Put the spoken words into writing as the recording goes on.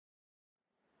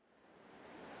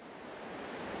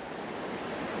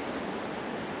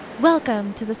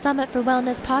Welcome to the Summit for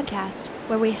Wellness podcast,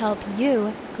 where we help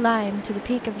you climb to the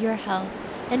peak of your health.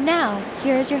 And now,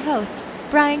 here is your host,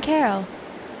 Brian Carroll.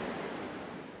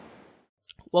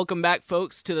 Welcome back,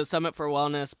 folks, to the Summit for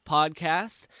Wellness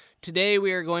podcast. Today,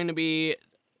 we are going to be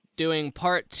doing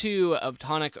part 2 of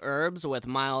tonic herbs with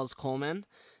Miles Coleman.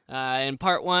 In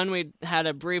part 1, we had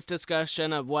a brief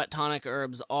discussion of what tonic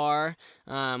herbs are.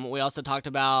 We also talked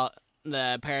about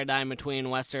the paradigm between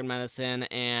Western medicine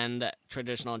and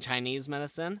traditional Chinese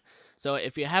medicine. So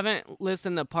if you haven't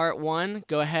listened to part 1,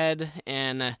 go ahead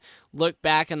and look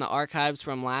back in the archives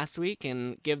from last week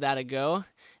and give that a go.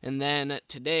 And then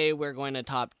today we're going to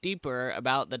talk deeper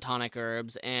about the tonic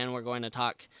herbs, and we're going to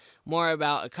talk more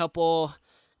about a couple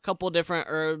different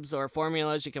herbs or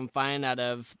formulas you can find out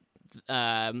of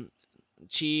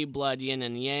Qi, blood, yin,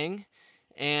 and yang.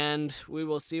 And we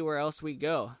will see where else we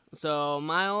go. So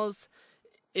Miles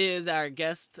is our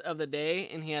guest of the day,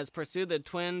 and he has pursued the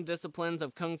twin disciplines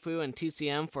of Kung Fu and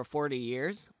TCM for 40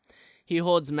 years. He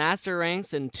holds master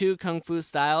ranks in 2 Kung Fu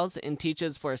styles and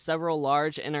teaches for several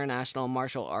large international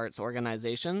martial arts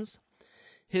organizations.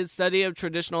 His study of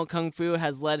traditional Kung Fu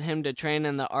has led him to train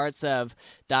in the arts of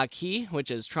Da Qi,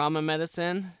 which is trauma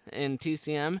medicine in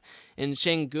TCM, and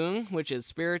Shen Gong, which is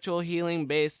spiritual healing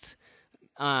based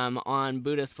on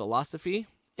Buddhist philosophy,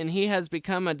 and he has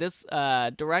become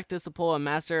a direct disciple of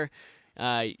Master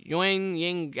Yuan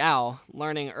Ying Gao,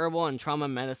 learning herbal and trauma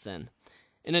medicine.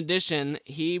 In addition,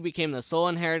 he became the sole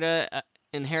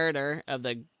inheritor of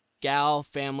the Gao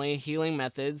family healing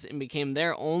methods and became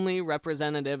their only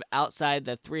representative outside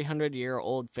the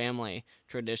 300-year-old family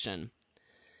tradition.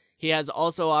 He has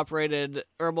also operated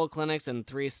herbal clinics in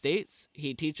 3 states.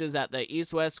 He teaches at the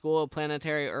East-West School of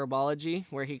Planetary Herbology,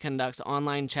 where he conducts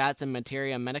online chats in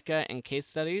materia medica and case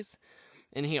studies.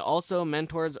 And he also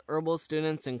mentors herbal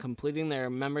students in completing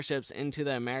their memberships into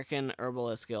the American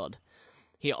Herbalist Guild.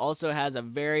 He also has a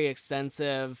very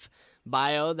extensive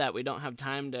bio that we don't have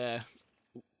time to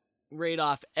read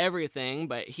off everything,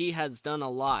 but he has done a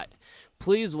lot.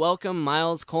 Please welcome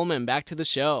Miles Coleman back to the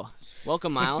show.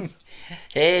 Welcome, Miles.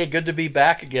 Hey, good to be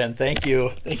back again. Thank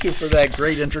you. Thank you for that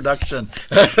great introduction.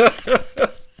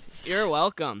 You're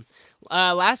welcome.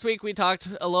 Last week we talked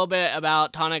a little bit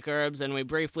about tonic herbs, and we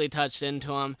briefly touched into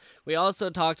them. We also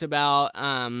talked about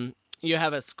you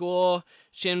have a school,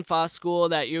 Shinfa School,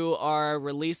 that you are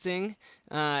releasing,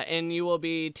 and you will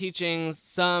be teaching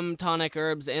some tonic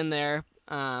herbs in there,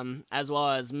 as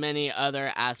well as many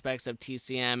other aspects of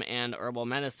TCM and herbal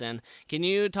medicine. Can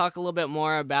you talk a little bit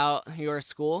more about your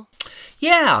school?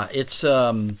 Yeah, it's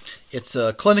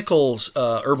a clinical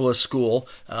herbalist school.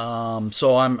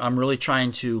 So I'm really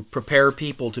trying to prepare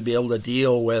people to be able to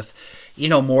deal with,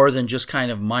 more than just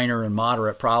kind of minor and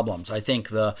moderate problems. I think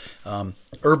the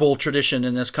herbal tradition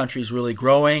in this country is really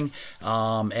growing,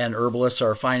 and herbalists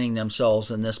are finding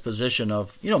themselves in this position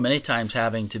of, many times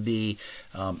having to be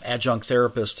adjunct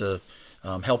therapists to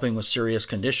helping with serious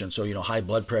conditions. So, high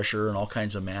blood pressure and all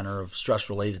kinds of manner of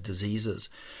stress-related diseases.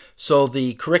 So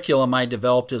the curriculum I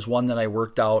developed is one that I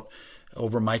worked out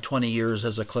over my 20 years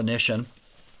as a clinician,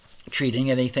 treating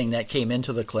anything that came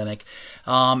into the clinic.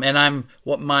 And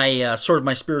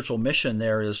my spiritual mission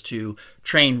there is to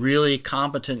train really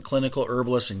competent clinical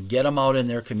herbalists and get them out in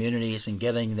their communities and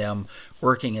getting them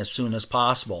working as soon as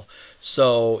possible.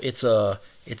 So it's a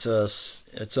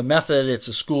method, it's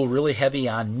a school really heavy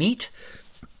on meat,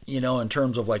 in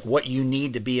terms of like what you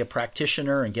need to be a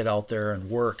practitioner and get out there and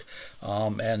work.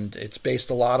 And it's based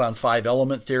a lot on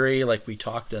 5-element theory, like we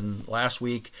talked in last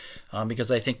week,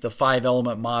 because I think the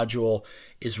 5-element module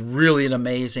is really an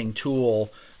amazing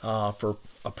tool for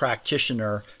a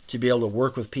practitioner to be able to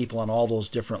work with people on all those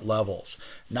different levels,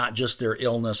 not just their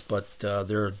illness, but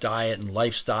their diet and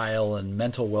lifestyle and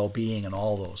mental well-being and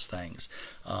all those things.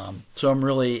 So I'm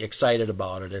really excited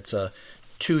about it. It's a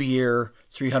 2-year,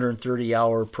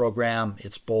 330-hour program.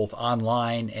 It's both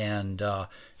online and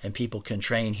people can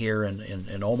train here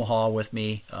in Omaha with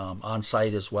me, on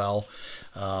site as well.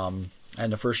 And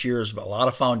the first year is a lot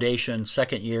of foundation.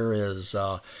 Second year is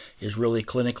really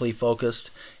clinically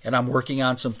focused, and I'm working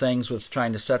on some things with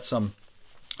trying to set some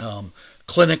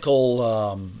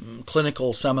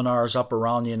clinical seminars up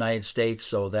around the United States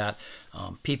so that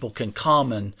people can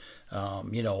come and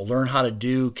learn how to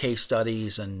do case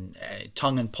studies and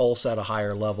tongue and pulse at a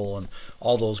higher level and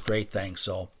all those great things.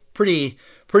 So pretty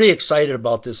excited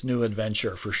about this new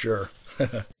adventure for sure.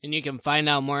 And you can find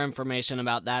out more information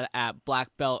about that at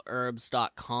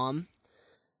blackbeltherbs.com.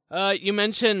 You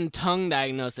mentioned tongue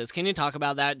diagnosis. Can you talk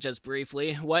about that just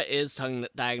briefly? What is tongue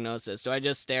diagnosis? Do I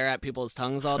just stare at people's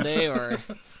tongues all day, or?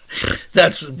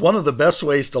 That's one of the best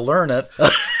ways to learn it.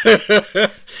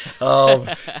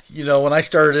 When I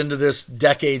started into this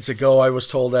decades ago, I was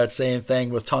told that same thing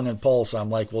with tongue and pulse. I'm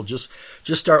like, well, just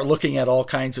start looking at all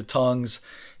kinds of tongues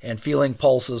and feeling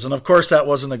pulses. And of course, that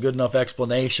wasn't a good enough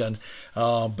explanation.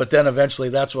 But then eventually,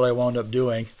 that's what I wound up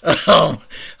doing. And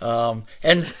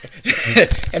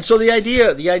so the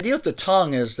idea with the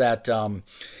tongue is that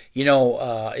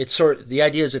it's the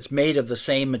idea is it's made of the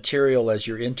same material as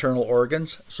your internal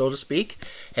organs, so to speak,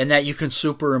 and that you can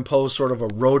superimpose sort of a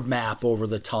roadmap over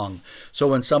the tongue. So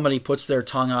when somebody puts their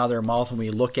tongue out of their mouth and we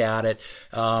look at it,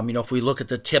 if we look at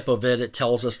the tip of it, it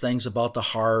tells us things about the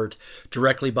heart.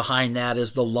 Directly behind that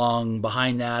is the lung.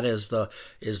 Behind that is the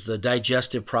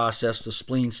digestive process, the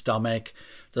spleen, stomach.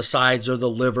 The sides are the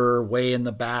liver. Way in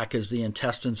the back is the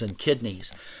intestines and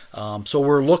kidneys. So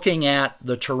we're looking at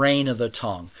the terrain of the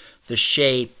tongue, the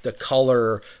shape, the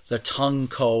color, the tongue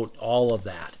coat, all of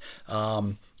that.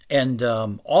 And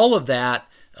all of that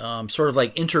sort of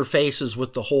like interfaces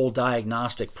with the whole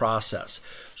diagnostic process.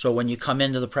 So when you come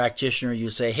into the practitioner, you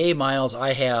say, hey, Miles,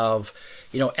 I have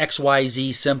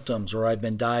XYZ symptoms, or I've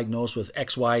been diagnosed with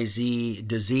XYZ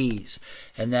disease.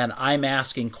 And then I'm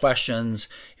asking questions,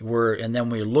 and then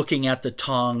we're looking at the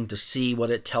tongue to see what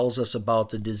it tells us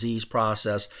about the disease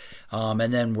process.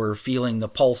 And then we're feeling the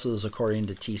pulses according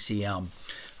to TCM.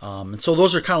 And so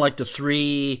those are kind of like the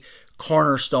three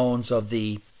cornerstones of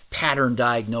the pattern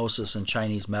diagnosis in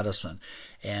Chinese medicine.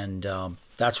 And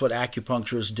that's what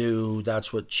acupuncturists do.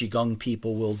 That's what Qigong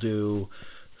people will do.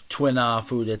 Twin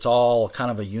food, it's all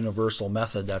kind of a universal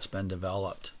method that's been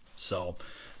developed. So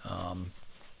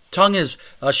tongue is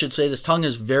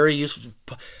very useful.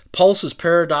 Pulse is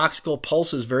paradoxical.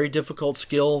 Pulse is very difficult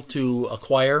skill to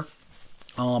acquire.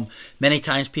 Many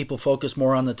times people focus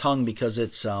more on the tongue because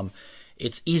it's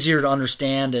easier to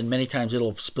understand, and many times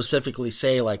it'll specifically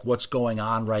say like what's going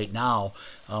on right now,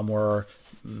 where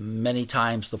many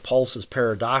times the pulse is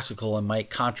paradoxical and might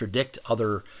contradict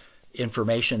other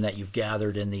information that you've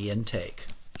gathered in the intake.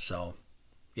 So,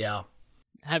 yeah.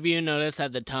 Have you noticed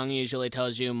that the tongue usually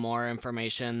tells you more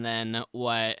information than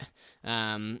what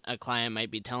a client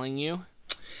might be telling you?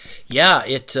 Yeah,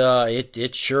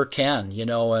 it sure can,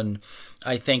 and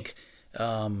I think,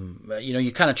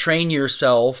 you kind of train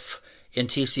yourself in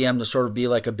TCM to sort of be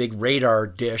like a big radar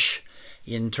dish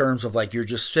in terms of like you're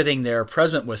just sitting there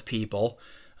present with people.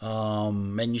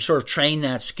 And you sort of train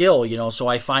that skill, so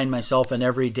I find myself in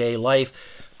everyday life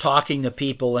talking to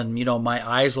people, and, my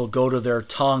eyes will go to their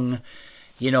tongue,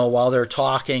 while they're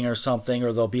talking or something,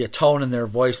 or there'll be a tone in their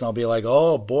voice and I'll be like,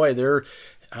 oh boy,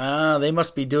 they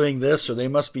must be doing this or they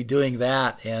must be doing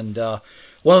that. And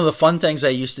one of the fun things I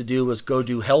used to do was go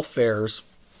do health fairs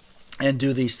and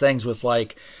do these things with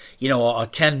like, a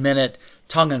 10-minute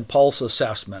tongue and pulse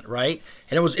assessment, right?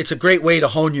 And it's a great way to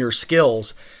hone your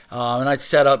skills. And I'd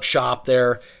set up shop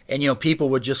there, and people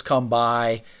would just come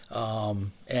by,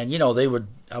 and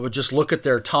I would just look at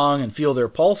their tongue and feel their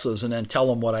pulses, and then tell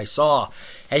them what I saw,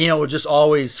 and it would just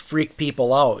always freak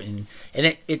people out, and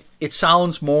it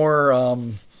sounds more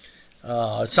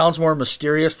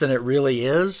mysterious than it really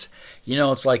is.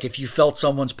 It's like if you felt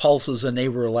someone's pulses and they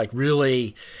were like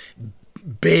really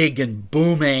big and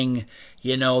booming,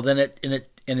 then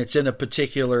it's in a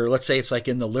particular, let's say it's like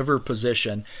in the liver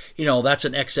position, that's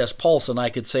an excess pulse. And I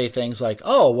could say things like,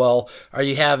 oh, well, are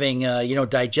you having,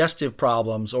 digestive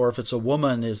problems? Or if it's a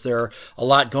woman, is there a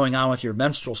lot going on with your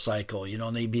menstrual cycle?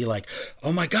 And they'd be like,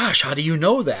 oh my gosh, how do you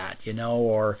know that?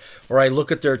 Or I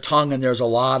look at their tongue and there's a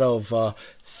lot of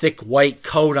thick white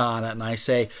coat on it, and I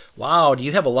say, wow, do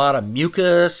you have a lot of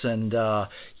mucus? And,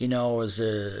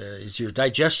 is your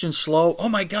digestion slow? Oh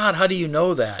my God, how do you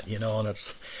know that? And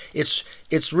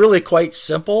it's really quite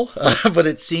simple, but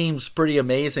it seems pretty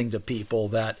amazing to people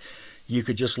that you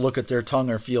could just look at their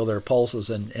tongue or feel their pulses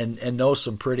and know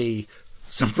some pretty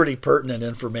pertinent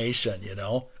information,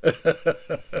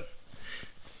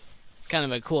 It's kind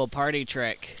of a cool party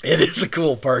trick. It is a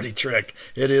cool party trick.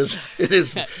 It is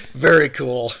very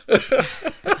cool.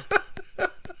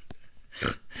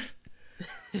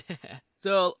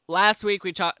 So last week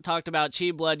we talked about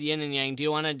Qi, blood, yin, and yang. Do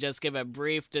you want to just give a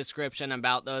brief description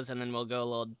about those, and then we'll go a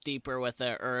little deeper with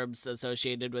the herbs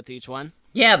associated with each one?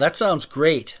 Yeah, that sounds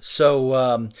great.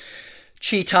 So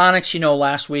Qi tonics,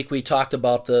 last week we talked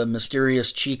about the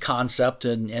mysterious Qi concept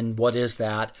and what is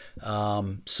that.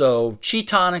 So Qi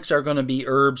tonics are going to be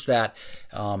herbs that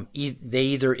they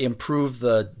either improve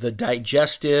the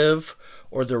digestive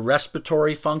or the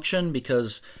respiratory function,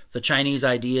 because the Chinese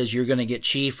idea is you're going to get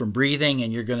Qi from breathing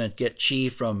and you're going to get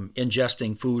Qi from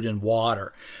ingesting food and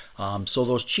water. So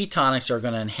those Qi tonics are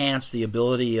going to enhance the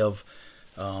ability of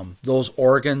those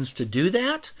organs to do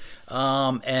that,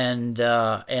 and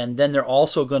then they're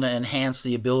also going to enhance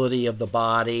the ability of the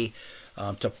body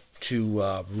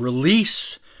to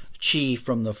release chi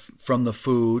from the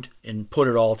food and put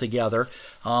it all together,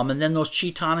 and then those chi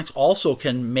tonics also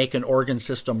can make an organ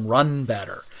system run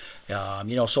better.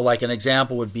 So like an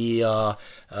example would be, I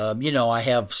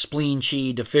have spleen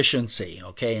chi deficiency,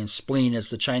 okay, and spleen is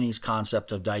the Chinese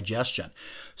concept of digestion.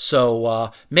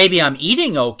 So maybe I'm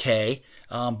eating okay,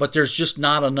 but there's just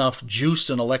not enough juice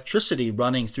and electricity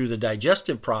running through the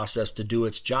digestive process to do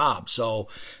its job. So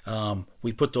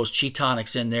we put those chi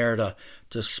tonics in there to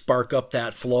spark up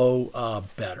that flow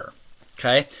better.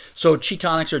 Okay, so chi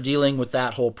tonics are dealing with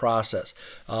that whole process.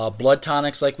 Blood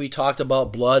tonics, like we talked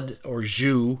about, blood or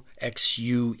zhu,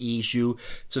 X-U-E, zhu.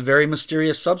 It's a very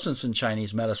mysterious substance in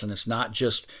Chinese medicine. It's not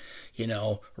just,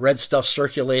 red stuff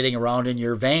circulating around in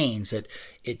your veins. It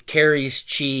carries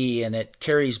chi and it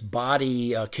carries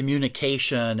body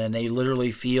communication, and they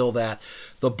literally feel that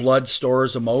the blood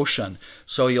stores emotion.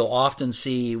 So you'll often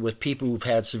see with people who've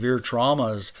had severe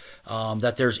traumas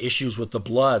that there's issues with the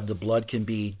blood. The blood can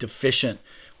be deficient,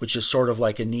 which is sort of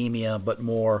like anemia, but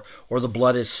more, or the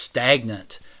blood is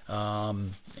stagnant.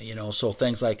 So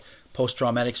things like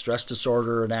post-traumatic stress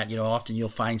disorder and that, often you'll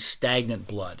find stagnant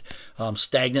blood.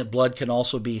 Stagnant blood can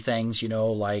also be things,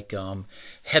 like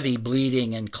heavy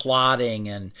bleeding and clotting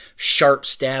and sharp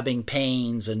stabbing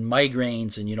pains and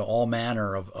migraines and, all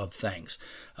manner of things.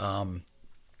 And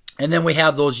then we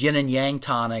have those yin and yang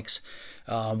tonics,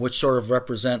 which sort of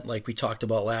represent, like we talked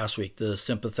about last week, the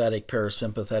sympathetic,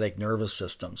 parasympathetic nervous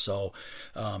system. So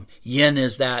yin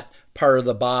is that part of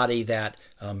the body that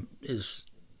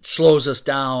slows us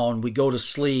down. We go to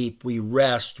sleep, we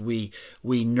rest, we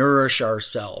nourish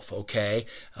ourselves, okay?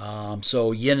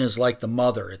 So yin is like the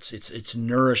mother. It's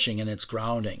nourishing and it's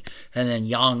grounding. And then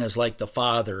yang is like the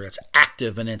father. It's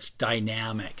active and it's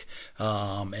dynamic,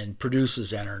 and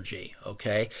produces energy,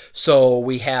 okay? So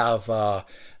we have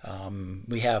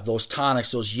those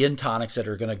tonics, those yin tonics that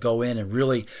are going to go in and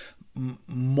really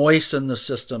moisten the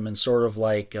system and sort of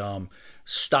like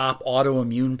stop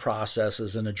autoimmune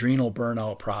processes and adrenal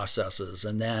burnout processes.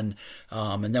 And then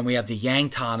we have the yang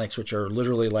tonics, which are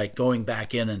literally like going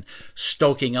back in and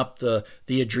stoking up the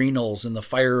adrenals and the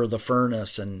fire of the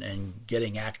furnace and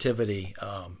getting activity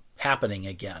happening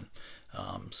again.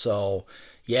 So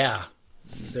yeah,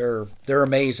 they're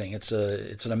amazing. It's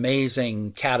an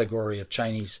amazing category of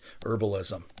Chinese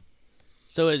herbalism.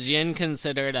 So is yin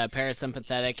considered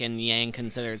parasympathetic and yang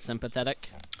considered sympathetic?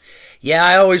 Yeah,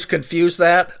 I always confuse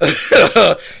that,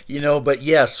 but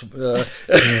yes, that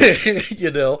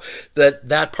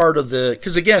part of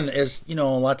because again, as a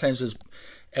lot of times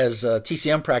as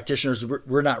TCM practitioners,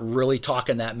 we're not really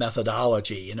talking that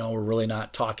methodology, we're really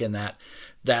not talking that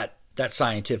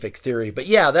scientific theory. But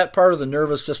yeah, that part of the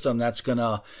nervous system that's going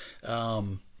to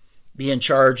be in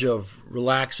charge of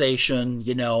relaxation,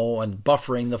 and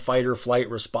buffering the fight or flight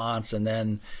response, and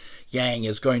then yang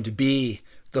is going to be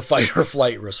the fight or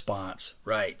flight response,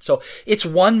 right? So it's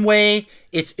one way.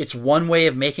 It's one way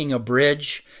of making a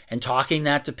bridge and talking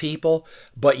that to people.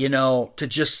 But to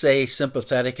just say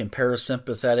sympathetic and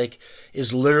parasympathetic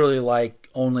is literally like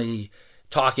only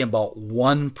talking about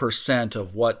 1%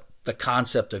 of what the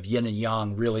concept of yin and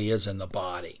yang really is in the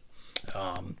body.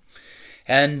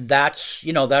 And that's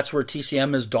where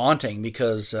TCM is daunting,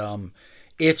 because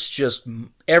it's just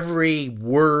every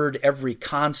word, every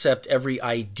concept, every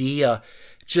idea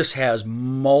just has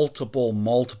multiple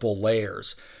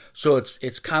layers. So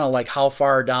it's kind of like, how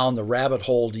far down the rabbit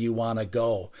hole do you want to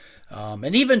go?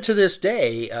 And even to this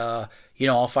day,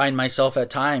 I'll find myself at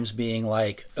times being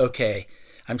like, okay,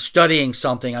 I'm studying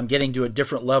something, I'm getting to a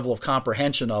different level of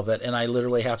comprehension of it, and I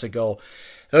literally have to go,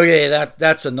 okay,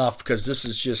 that's enough, because this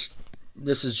is just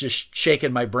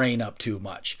shaking my brain up too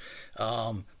much.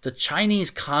 The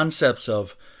Chinese concepts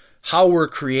of how we're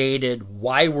created,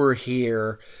 why we're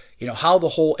here, how the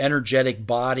whole energetic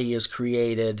body is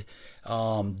created,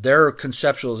 their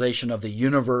conceptualization of the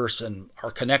universe and our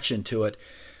connection to it,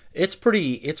 it's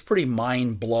pretty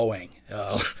mind-blowing,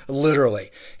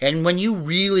 literally. And when you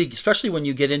really, especially when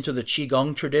you get into the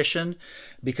Qigong tradition,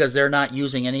 because they're not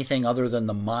using anything other than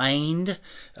the mind,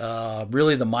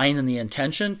 really the mind and the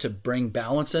intention to bring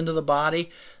balance into the body,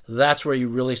 that's where you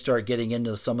really start getting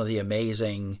into some of the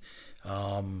amazing,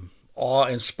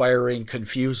 awe-inspiring,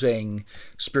 confusing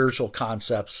spiritual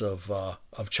concepts of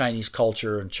Chinese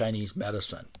culture and Chinese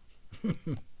medicine.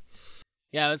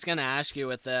 Yeah, I was going to ask you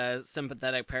with the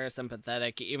sympathetic,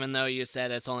 parasympathetic, even though you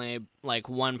said it's only like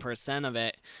 1% of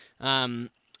it,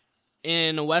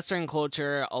 in Western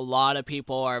culture, a lot of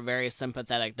people are very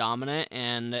sympathetic dominant,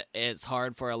 and it's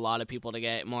hard for a lot of people to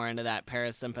get more into that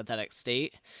parasympathetic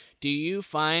state. Do you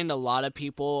find a lot of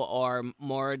people are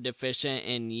more deficient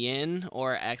in yin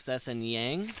or excess in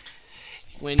yang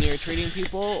when you're treating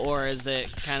people, or is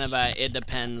it kind of a it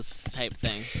depends type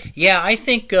thing? Yeah, I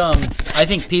think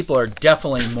people are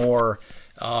definitely more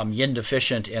yin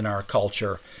deficient in our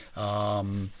culture,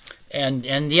 and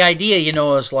the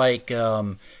idea, is like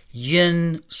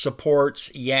yin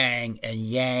supports yang and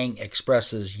yang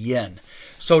expresses yin.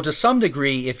 So to some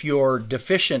degree, if you're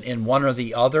deficient in one or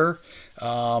the other,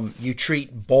 you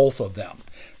treat both of them.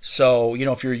 So,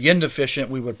 if you're yin deficient,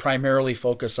 we would primarily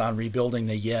focus on rebuilding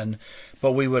the yin,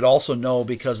 but we would also know,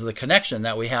 because of the connection,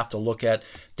 that we have to look at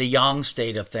the yang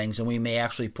state of things, and we may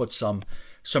actually put some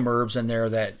herbs in there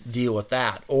that deal with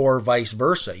that, or vice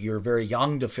versa. You're very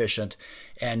yang deficient,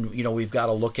 and we've got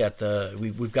to look at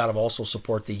we've got to also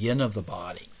support the yin of the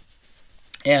body.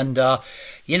 And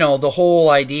the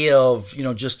whole idea of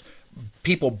just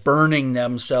people burning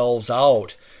themselves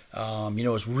out,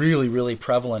 is really, really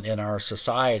prevalent in our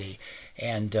society.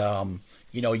 And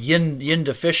yin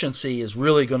deficiency is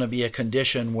really going to be a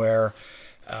condition where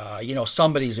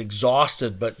somebody's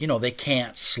exhausted, but they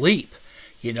can't sleep.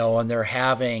 And they're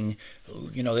having,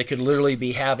 they could literally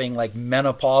be having like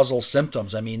menopausal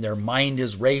symptoms. I mean, their mind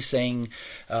is racing.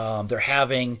 They're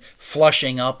having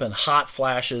flushing up and hot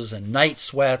flashes and night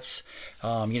sweats.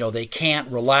 They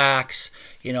can't relax,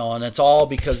 and it's all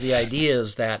because the idea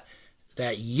is that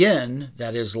yin,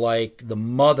 that is like the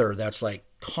mother, that's like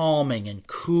calming and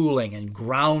cooling and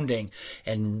grounding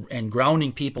and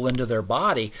grounding people into their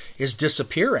body, is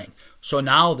disappearing. So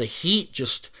now the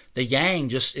yang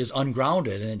just is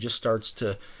ungrounded, and it just starts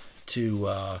to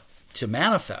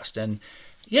manifest. And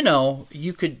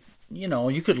you could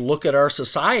look at our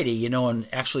society, and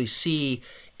actually see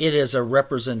it as a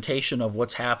representation of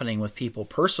what's happening with people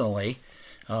personally,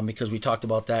 because we talked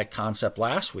about that concept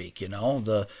last week.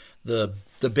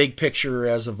 The big picture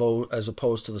as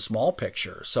opposed to the small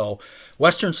picture. So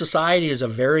Western society is a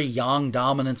very yang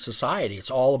dominant society.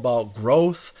 It's all about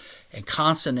growth and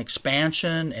constant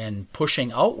expansion and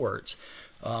pushing outwards.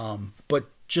 But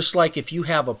just like if you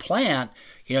have a plant,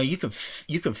 you can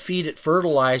feed it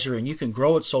fertilizer and you can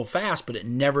grow it so fast, but it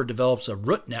never develops a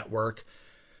root network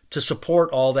to support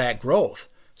all that growth.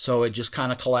 So it just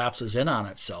kind of collapses in on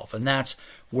itself. And that's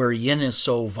where yin is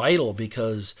so vital,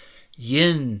 because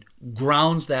yin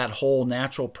grounds that whole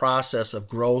natural process of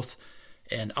growth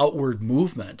and outward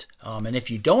movement. And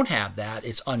if you don't have that,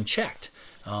 it's unchecked.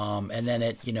 And then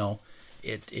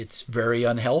it's very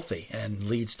unhealthy and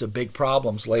leads to big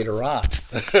problems later on.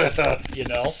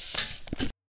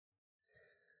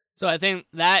 So I think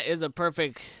that is a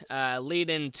perfect lead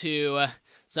into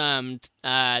some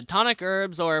tonic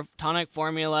herbs or tonic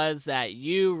formulas that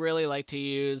you really like to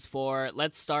use for.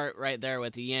 Let's start right there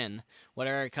with yin. What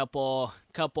are a couple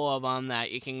of them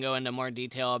that you can go into more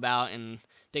detail about and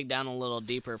dig down a little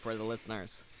deeper for the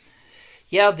listeners?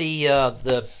 Yeah,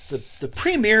 the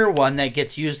premier one that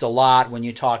gets used a lot when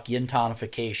you talk yin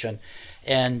tonification,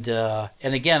 and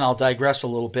again, I'll digress a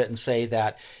little bit and say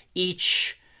that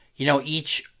each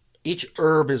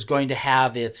herb is going to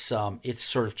have its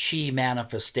sort of chi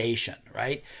manifestation,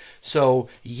 right? So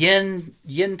yin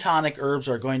tonic herbs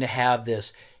are going to have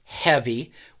this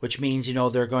heavy, which means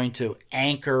they're going to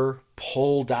anchor,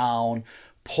 pull down,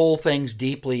 pull things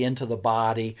deeply into the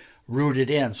body, rooted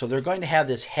in. So they're going to have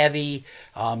this heavy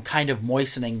kind of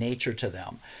moistening nature to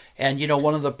them. And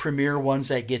one of the premier ones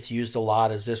that gets used a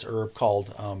lot is this herb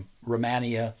called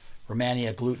Rehmannia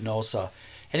glutinosa.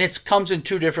 And it comes in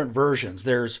two different versions.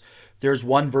 There's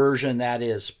one version that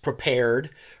is prepared,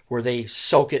 where they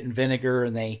soak it in vinegar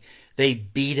and they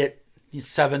beat it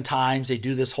 7 times. They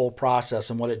do this whole process,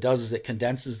 and what it does is it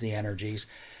condenses the energies.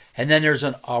 And then there's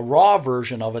a raw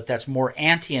version of it that's more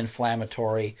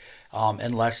anti-inflammatory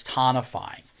and less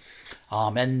tonifying.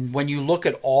 And when you look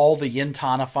at all the yin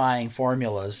tonifying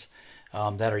formulas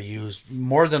that are used,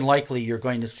 more than likely you're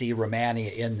going to see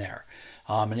Rehmannia in there.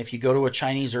 And if you go to a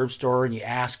Chinese herb store and you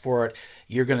ask for it,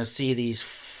 you're going to see these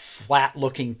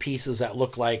flat-looking pieces that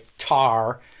look like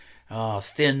tar,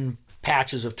 thin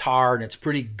patches of tar, and it's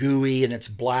pretty gooey and it's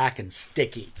black and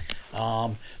sticky.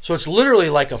 So it's literally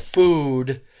like a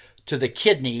food to the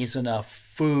kidneys and a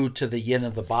food to the yin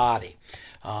of the body.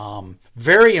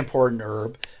 Very important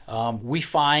herb. We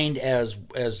find as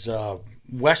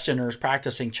Westerners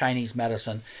practicing Chinese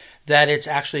medicine that it's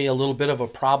actually a little bit of a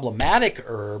problematic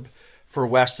herb for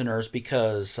Westerners,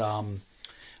 because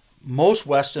most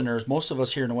Westerners, most of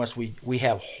us here in the West, we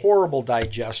have horrible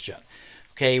digestion.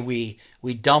 Okay, we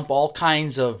dump all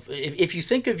kinds of. If you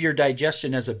think of your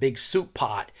digestion as a big soup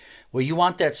pot, well, you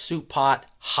want that soup pot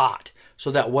hot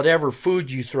so that whatever food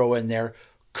you throw in there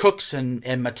cooks and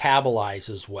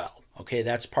metabolizes well. Okay,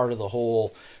 that's part of the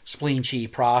whole spleen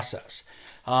qi process.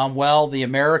 Well, the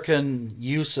American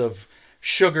use of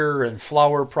sugar and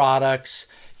flour products,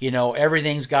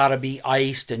 everything's got to be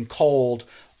iced and cold.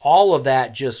 All of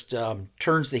that just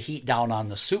turns the heat down on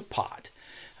the soup pot.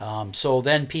 So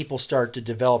then people start to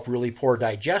develop really poor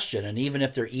digestion. And even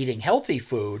if they're eating healthy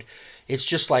food, it's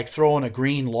just like throwing a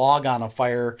green log on a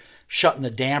fire, shutting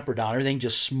the damper down. Everything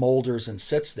just smolders and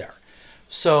sits there.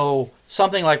 So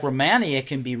something like Rehmannia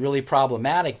can be really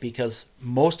problematic because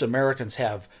most Americans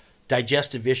have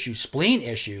digestive issues, spleen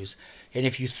issues. And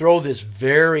if you throw this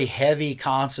very heavy,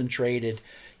 concentrated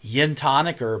yin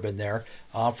tonic herb in there,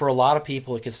 for a lot of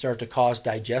people, it can start to cause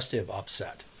digestive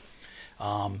upset.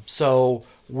 So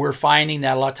we're finding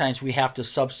that a lot of times we have to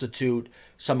substitute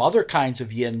some other kinds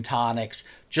of yin tonics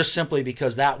just simply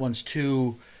because that one's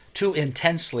too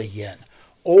intensely yin.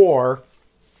 Or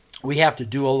we have to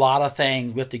do a lot of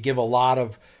things. We have to give a lot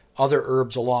of other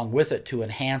herbs along with it to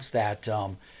enhance that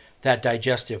that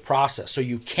digestive process. So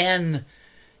you can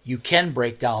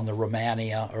break down the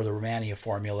Rehmannia or the Rehmannia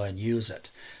formula and use it.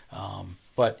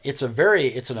 But it's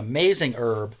an amazing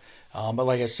herb. But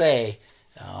like I say,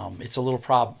 it's a little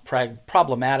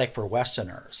problematic for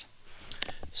Westerners.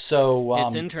 So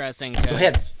it's interesting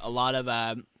because a lot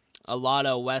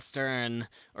of Western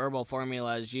herbal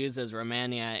formulas uses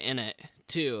Rehmannia in it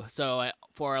too. So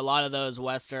for a lot of those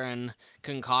Western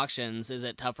concoctions, is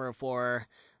it tougher for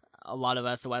a lot of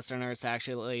us Westerners to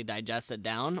actually digest it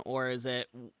down, or is it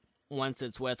once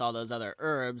it's with all those other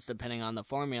herbs, depending on the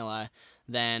formula,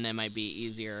 then it might be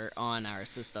easier on our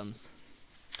systems?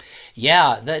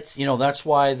 Yeah, that's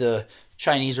why the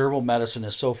Chinese herbal medicine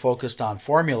is so focused on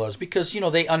formulas, because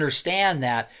they understand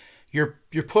that you're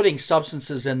putting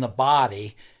substances in the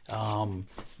body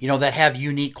that have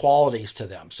unique qualities to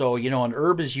them. So an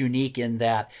herb is unique in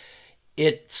that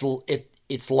it's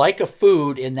like a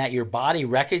food in that your body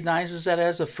recognizes it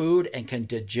as a food and can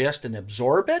digest and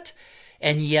absorb it,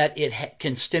 and yet it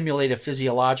can stimulate a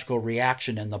physiological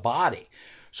reaction in the body.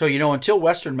 So, until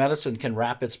Western medicine can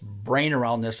wrap its brain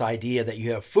around this idea that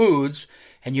you have foods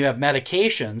and you have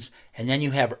medications and then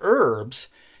you have herbs,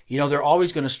 they're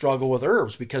always going to struggle with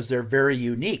herbs because they're very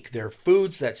unique. They're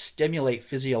foods that stimulate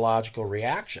physiological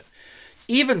reaction.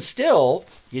 Even still,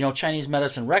 Chinese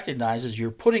medicine recognizes you're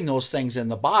putting those things in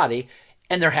the body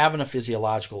and they're having a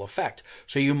physiological effect.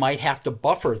 So you might have to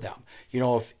buffer them.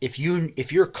 If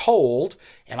you're cold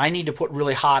and I need to put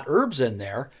really hot herbs in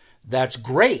there, that's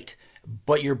great.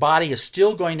 But your body is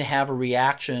still going to have a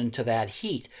reaction to that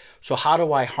heat. So how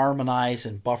do I harmonize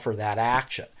and buffer that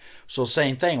action? So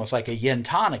same thing with like a yin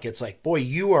tonic. It's like, boy,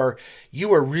 you are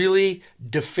really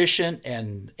deficient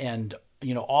and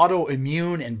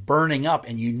autoimmune and burning up,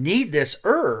 and you need this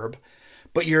herb,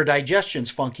 but your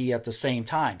digestion's funky at the same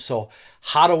time. So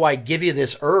how do I give you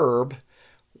this herb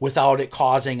without it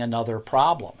causing another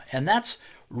problem? And that's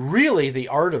really the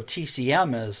art of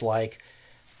TCM, is like,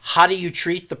 how do you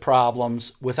treat the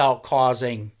problems without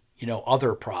causing,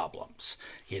 other problems,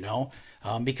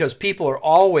 because people are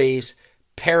always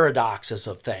paradoxes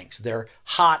of things. They're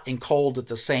hot and cold at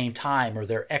the same time, or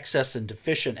they're excess and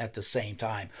deficient at the same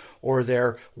time, or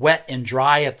they're wet and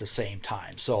dry at the same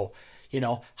time. So,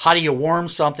 how do you warm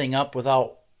something up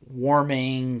without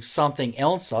warming something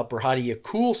else up, or how do you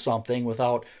cool something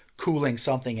without cooling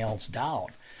something else down?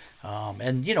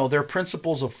 And their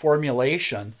principles of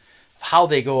formulation, how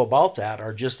they go about that,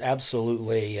 are just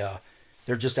absolutely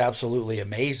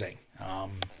amazing.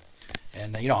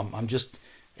 And I'm just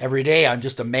every day I'm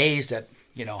just amazed at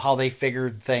how they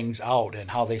figured things out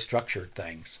and how they structured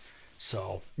things.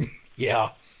 So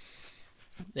yeah,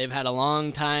 they've had a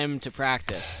long time to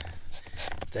practice.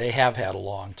 They have had a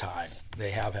long time.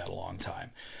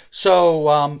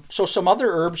 So some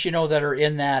other herbs that are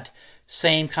in that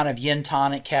same kind of yin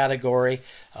tonic category.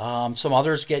 Some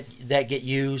others get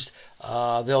used.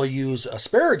 They'll use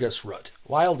asparagus root,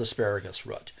 wild asparagus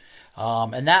root,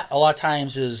 and that a lot of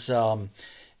times is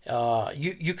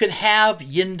you can have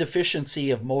yin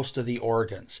deficiency of most of the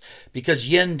organs, because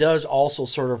yin does also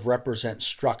sort of represent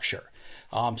structure.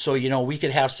 So we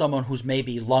could have someone who's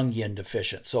maybe lung yin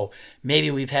deficient. So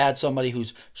maybe we've had somebody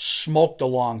who's smoked a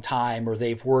long time, or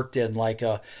they've worked in like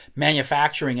a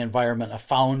manufacturing environment, a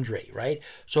foundry, right?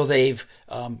 So they've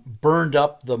burned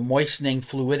up the moistening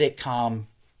fluidic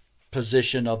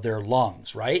composition of their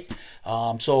lungs, right?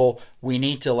 So we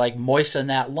need to like moisten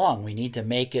that lung. We need to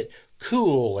make it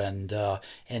cool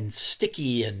and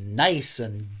sticky and nice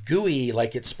and gooey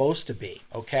like it's supposed to be.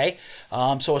 Okay,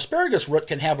 so asparagus root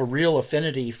can have a real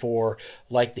affinity for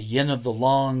like the yin of the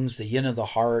lungs, the yin of the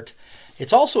heart.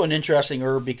 It's also an interesting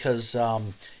herb because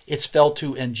it's felt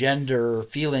to engender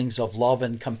feelings of love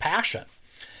and compassion.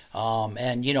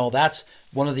 And that's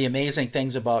one of the amazing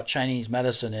things about Chinese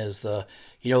medicine is the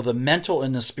mental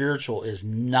and the spiritual is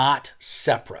not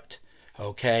separate.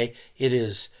 Okay, it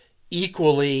is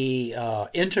equally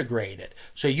integrated.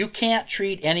 So you can't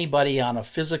treat anybody on a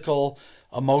physical,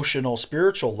 emotional,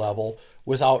 spiritual level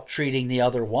without treating the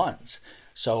other ones.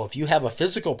 So if you have a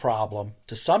physical problem,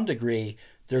 to some degree,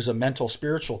 there's a mental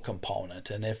spiritual component.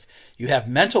 And if you have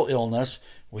mental illness,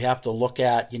 we have to look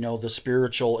at, the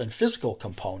spiritual and physical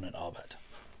component of it.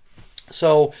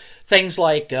 So things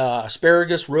like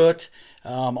asparagus root,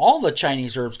 all the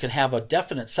Chinese herbs can have a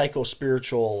definite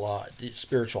psycho-spiritual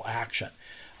spiritual action.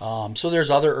 So there's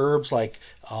other herbs like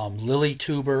lily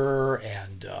tuber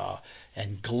and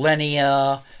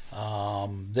glenia.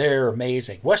 They're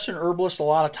amazing. Western herbalists a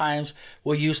lot of times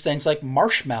will use things like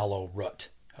marshmallow root.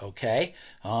 Okay,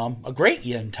 a great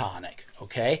yin tonic.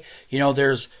 Okay,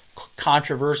 there's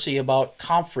controversy about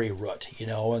comfrey root,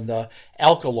 and the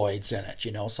alkaloids in it.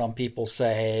 Some people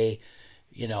say,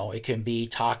 it can be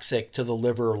toxic to the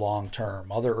liver long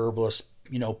term. Other herbalists,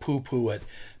 poo-poo it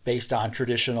based on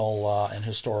traditional and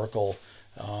historical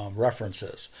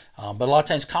references. But a lot of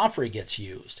times comfrey gets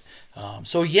used.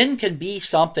 So yin can be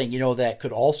something, that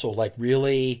could also like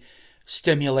really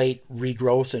stimulate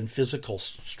regrowth and physical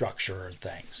structure and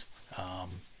things.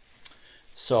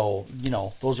 So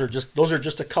those are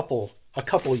just a couple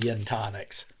yin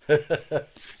tonics. A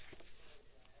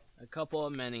couple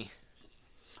of many.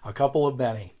 A couple of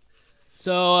many.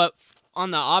 So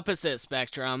on the opposite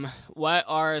spectrum, what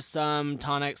are some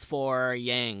tonics for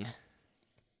yang?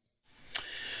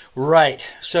 Right.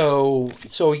 So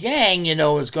yang,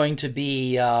 is going to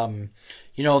be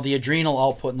the adrenal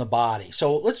output in the body.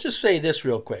 So let's just say this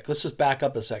real quick. Let's just back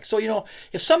up a sec. So,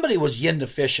 if somebody was yin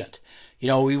deficient,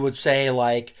 we would say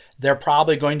like they're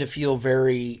probably going to feel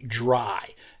very dry.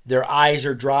 Their eyes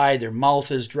are dry, their mouth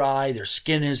is dry, their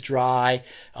skin is dry.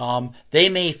 They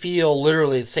may feel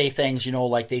literally say things,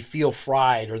 like they feel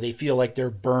fried or they feel like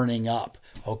they're burning up.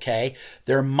 Okay,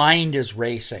 their mind is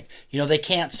racing. They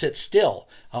can't sit still.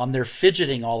 They're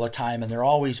fidgeting all the time and they're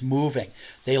always moving.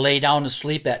 They lay down to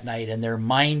sleep at night and their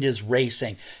mind is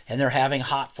racing and they're having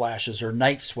hot flashes or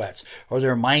night sweats or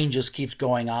their mind just keeps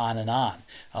going on and on.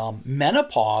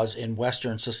 Menopause in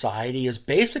Western society is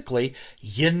basically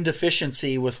yin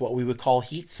deficiency with what we would call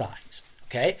heat signs.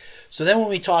 Okay, so then when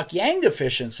we talk yang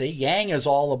deficiency, yang is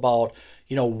all about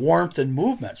warmth and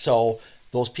movement. So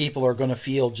those people are going to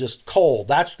feel just cold.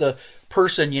 That's the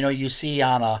person you see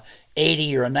on a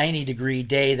 80 or a 90 degree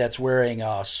day that's wearing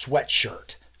a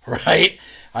sweatshirt, right?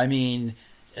 I mean,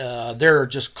 they're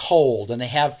just cold and they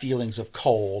have feelings of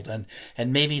cold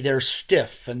and maybe they're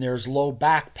stiff and there's low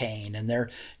back pain and their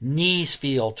knees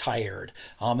feel tired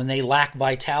and they lack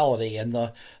vitality and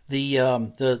the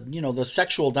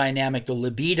sexual dynamic, the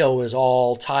libido is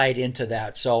all tied into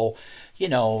that. So,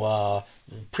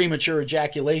 premature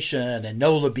ejaculation and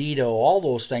no libido, all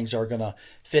those things are going to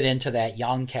fit into that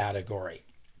yang category.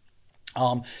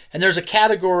 And there's a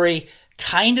category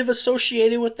kind of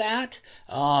associated with that.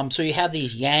 So you have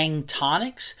these yang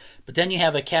tonics, but then you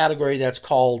have a category that's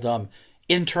called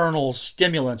internal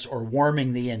stimulants or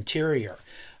warming the interior.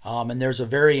 And there's a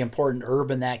very important herb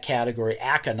in that category,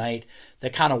 aconite,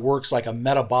 that kind of works like a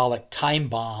metabolic time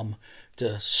bomb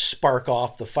to spark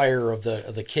off the fire of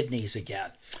the kidneys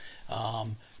again.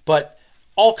 But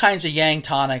all kinds of yang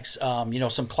tonics,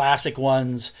 some classic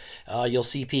ones. You'll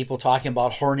see people talking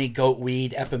about horny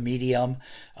goatweed, epimedium,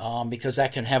 because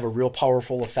that can have a real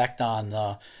powerful effect on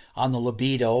the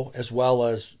libido, as well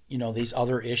as these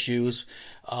other issues.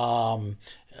 Some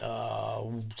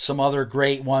other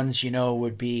great ones,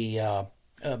 would be.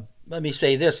 Let me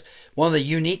say this: one of the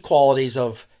unique qualities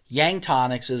of yang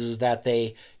tonics is that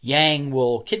kidney yang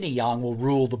will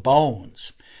rule the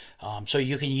bones. So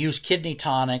you can use kidney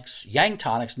tonics, yang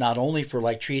tonics, not only for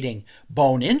like treating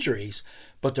bone injuries,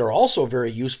 but they're also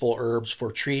very useful herbs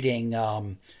for treating,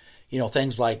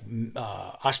 things like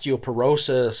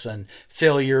osteoporosis and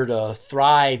failure to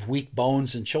thrive, weak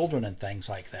bones in children and things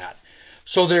like that.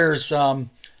 So there's a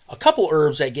couple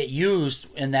herbs that get used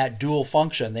in that dual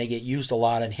function. They get used a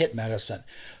lot in HIT medicine.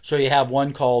 So you have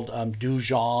one called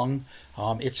duzhong.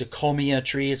 It's a comia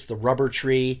tree. It's the rubber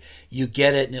tree. You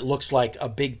get it and it looks like a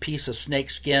big piece of snake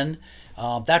skin.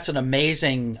 That's an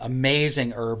amazing,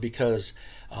 amazing herb because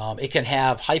It can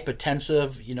have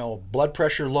hypotensive, blood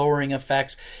pressure lowering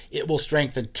effects. It will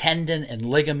strengthen tendon and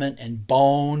ligament and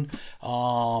bone.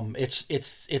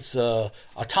 It's a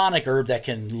tonic herb that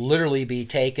can literally be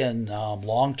taken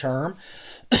long term,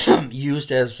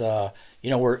 used as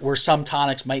where some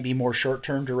tonics might be more short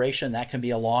term duration, that can be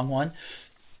a long one.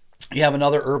 You have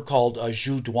another herb called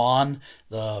Zhu Duan,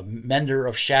 the mender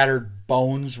of shattered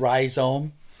bones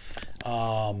rhizome,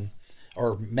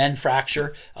 or mend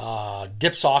fracture.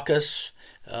 Dipsaucus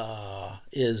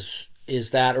is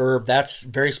that herb. That's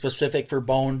very specific for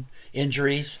bone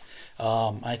injuries.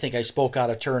 I think I spoke out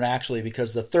of turn actually,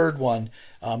 because the third one,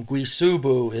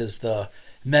 Guisubu, is the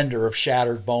mender of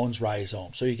shattered bones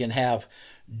rhizome. So you can have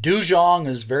Duzhong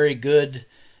is very good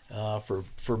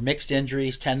for mixed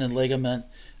injuries, tendon, ligament.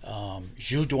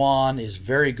 Zhu Duan is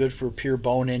very good for pure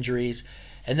bone injuries.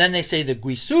 And then they say the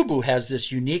Guisubu has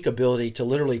this unique ability to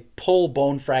literally pull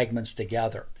bone fragments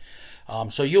together.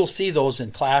 So you'll see those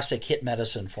in classic hit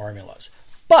medicine formulas.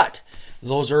 But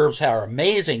those herbs are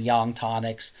amazing yang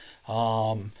tonics,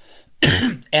 and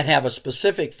have a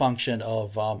specific function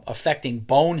of affecting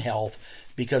bone health,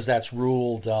 because that's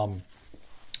ruled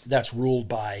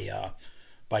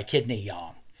by kidney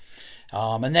yang.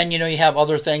 And then, you have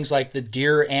other things like the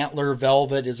deer antler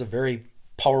velvet is a very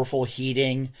powerful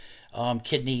heating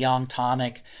kidney yang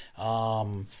tonic.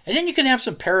 And then you can have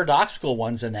some paradoxical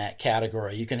ones in that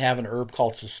category. You can have an herb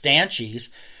called Cistanches,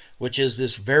 which is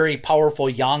this very powerful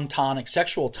yang tonic,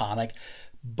 sexual tonic,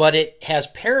 but it has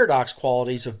paradox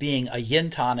qualities of being a yin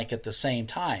tonic at the same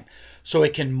time. So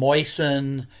it can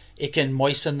moisten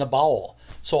the bowel.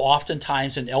 So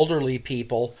oftentimes in elderly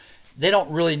people, they don't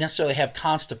really necessarily have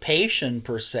constipation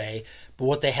per se, but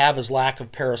what they have is lack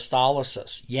of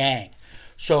peristalsis, yang.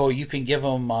 So you can give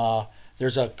them,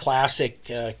 there's a classic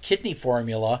kidney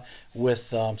formula with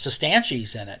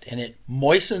Cistanches in it, and it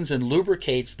moistens and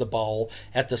lubricates the bowel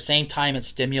at the same time it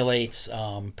stimulates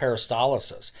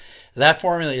peristalsis. That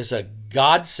formula is a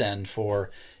godsend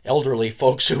for elderly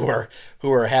folks who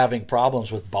are having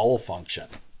problems with bowel function.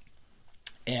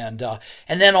 And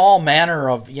then all manner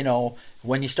of,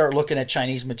 when you start looking at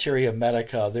Chinese Materia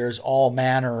Medica, there's all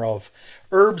manner of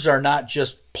herbs are not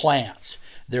just plants.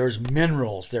 There's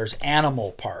minerals, there's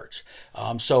animal parts.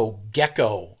 So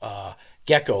gecko,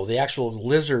 the actual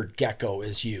lizard gecko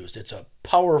is used. It's a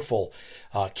powerful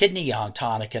kidney yang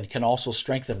tonic and can also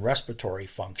strengthen respiratory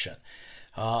function.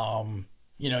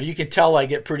 You can tell I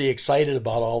get pretty excited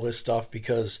about all this stuff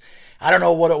because I don't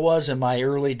know what it was in my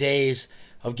early days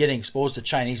of getting exposed to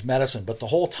Chinese medicine, but the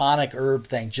whole tonic herb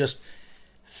thing just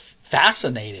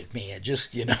fascinated me. It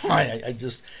just,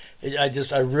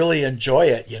 I really enjoy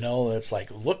it. It's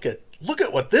like, look at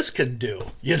what this can do.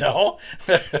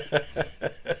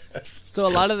 So a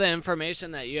lot of the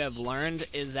information that you have learned,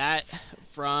 is that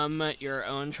from your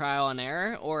own trial and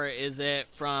error, or is it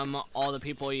from all the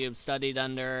people you've studied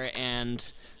under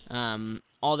and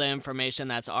all the information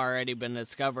that's already been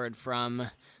discovered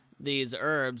from these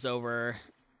herbs over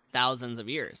thousands of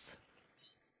years?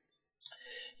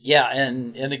 Yeah,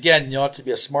 and again, you don't have to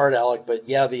be a smart aleck, but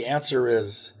yeah, the answer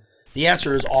is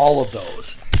all of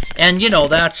those. And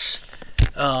that's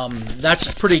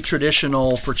pretty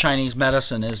traditional for Chinese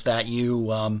medicine, is that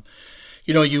you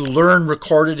learn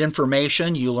recorded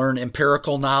information, you learn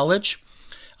empirical knowledge,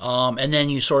 and then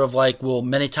you sort of will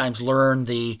many times learn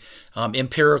the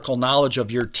empirical knowledge of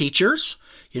your teachers,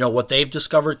 what they've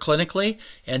discovered clinically,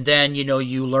 and then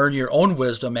you learn your own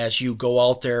wisdom as you go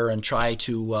out there and try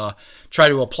to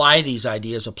apply these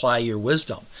ideas, apply your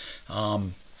wisdom.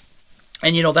 And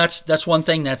that's one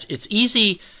thing it's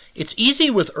easy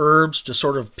with herbs to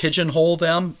sort of pigeonhole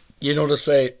them, to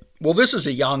say, well, this is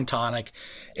a yang tonic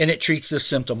and it treats this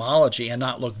symptomology, and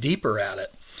not look deeper at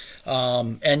it.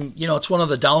 And it's one of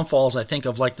the downfalls, I think,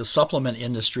 of the supplement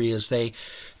industry, is they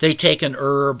take an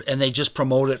herb and they just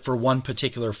promote it for one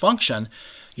particular function,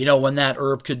 when that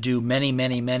herb could do many,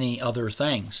 many, many other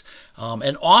things.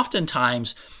 And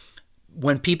oftentimes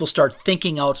when people start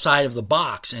thinking outside of the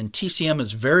box, and TCM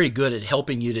is very good at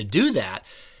helping you to do that,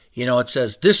 it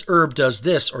says this herb does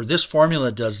this or this formula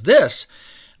does this,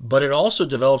 but it also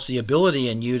develops the ability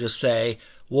in you to say,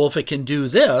 well, if it can do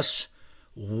this,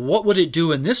 what would it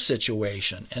do in this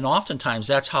situation? And oftentimes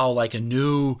that's how a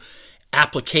new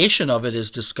application of it is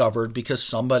discovered, because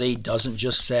somebody doesn't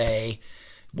just say,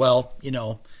 well,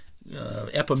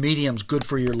 epimedium's good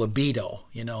for your libido,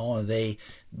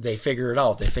 they figure it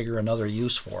out. They figure another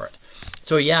use for it.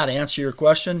 So yeah, to answer your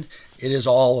question, it is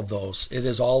all of those. It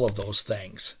is all of those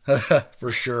things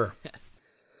for sure.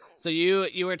 So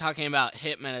you were talking about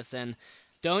hit medicine.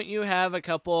 Don't you have a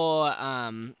couple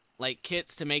like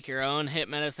kits to make your own hip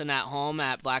medicine at home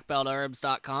at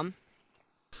blackbeltherbs.com?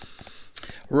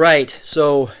 Right.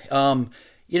 So,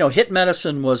 hip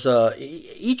medicine was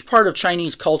each part of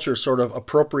Chinese culture sort of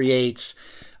appropriates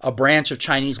a branch of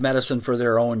Chinese medicine for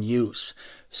their own use.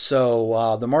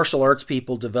 So the martial arts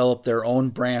people developed their own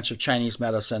branch of Chinese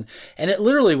medicine, and it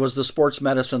literally was the sports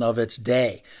medicine of its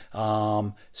day.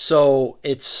 So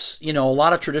it's, a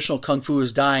lot of traditional kung fu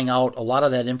is dying out. A lot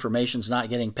of that information is not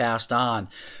getting passed on.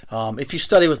 If you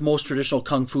study with most traditional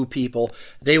kung fu people,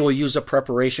 they will use a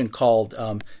preparation called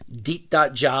Dit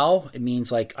Dat Jiao. It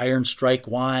means like iron strike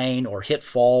wine or hit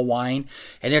fall wine,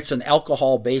 and it's an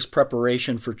alcohol-based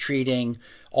preparation for treating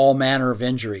all manner of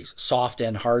injuries, soft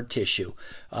and hard tissue.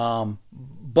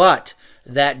 But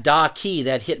that Da Qi,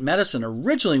 that hit medicine,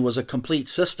 originally was a complete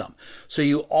system. So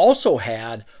you also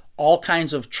had all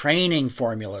kinds of training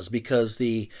formulas because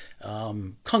the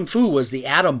Kung Fu was the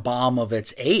atom bomb of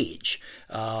its age.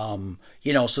 So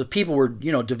people were,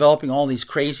 developing all these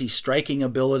crazy striking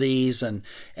abilities and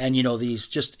these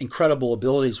just incredible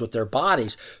abilities with their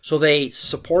bodies. So they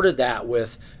supported that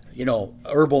with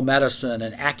herbal medicine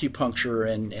and acupuncture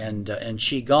and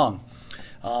qigong.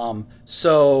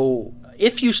 So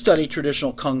if you study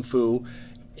traditional kung fu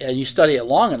and you study it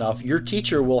long enough, your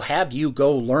teacher will have you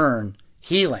go learn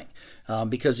healing.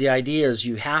 Because the idea is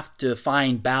you have to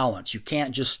find balance. You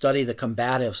can't just study the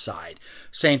combative side.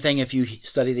 Same thing if you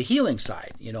study the healing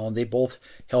side, and they both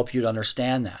help you to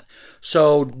understand that.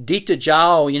 So Dita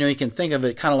Jiao, you can think of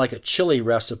it kind of like a chili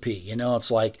recipe.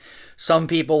 It's like some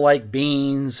people like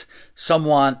beans, some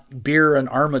want beer and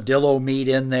armadillo meat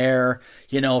in there,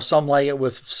 some like it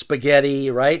with spaghetti,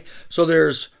 right? So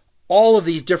there's all of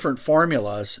these different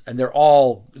formulas, and they're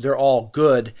all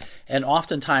good, and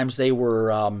oftentimes they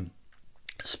were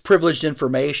privileged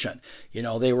information.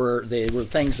 They were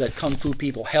things that kung fu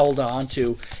people held on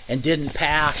to and didn't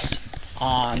pass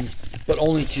on, but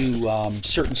only to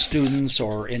certain students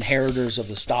or inheritors of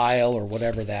the style or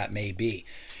whatever that may be.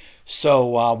 So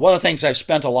one of the things I've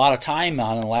spent a lot of time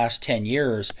on in the last 10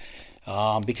 years,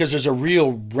 because there's a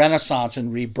real renaissance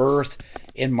and rebirth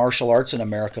in martial arts in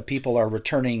America. People are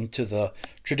returning to the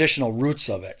traditional roots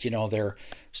of it. They're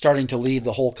starting to leave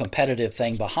the whole competitive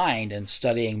thing behind and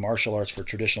studying martial arts for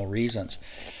traditional reasons.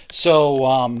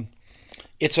 So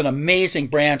it's an amazing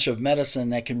branch of medicine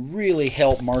that can really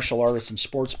help martial artists and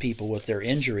sports people with their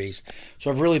injuries.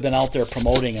 So I've really been out there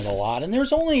promoting it a lot. And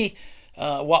there's only,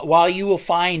 while you will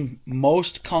find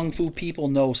most kung fu people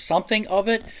know something of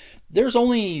it, there's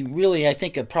only really, I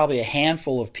think, probably a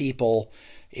handful of people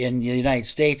in the United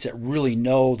States that really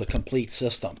know the complete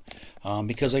system.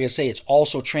 Because like I say, it's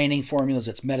also training formulas,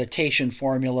 it's meditation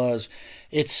formulas,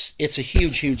 it's a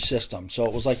huge system. So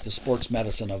it was like the sports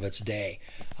medicine of its day.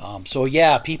 So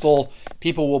yeah, people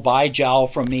will buy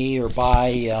Jiao from me or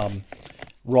buy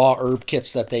raw herb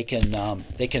kits that they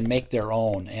can make their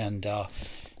own. And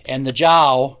the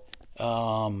Jiao,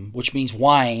 which means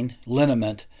wine,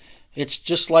 liniment, it's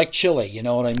just like chili, you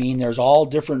know what I mean? There's all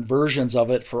different versions of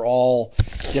it for all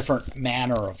different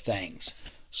manner of things.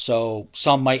 So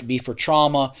some might be for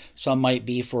trauma, some might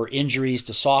be for injuries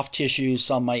to soft tissues,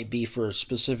 some might be for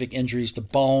specific injuries to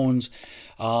bones.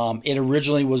 It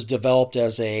originally was developed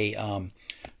as a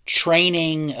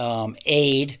training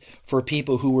aid for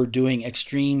people who were doing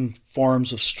extreme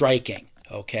forms of striking,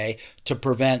 okay, to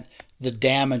prevent the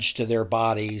damage to their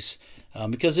bodies.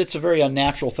 Because it's a very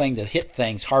unnatural thing to hit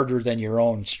things harder than your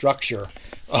own structure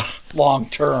long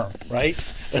term, right?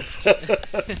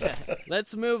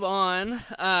 Let's move on.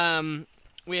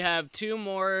 We have two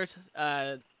more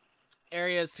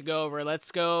areas to go over.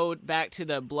 Let's go back to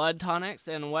the blood tonics,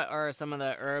 and what are some of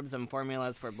the herbs and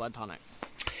formulas for blood tonics?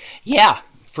 Yeah,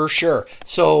 for sure.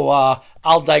 So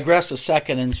I'll digress a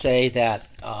second and say that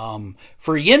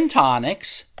for yin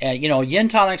tonics, yin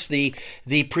tonics,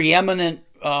 the preeminent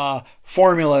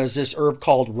formula is this herb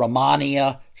called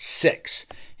Rehmannia 6.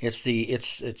 It's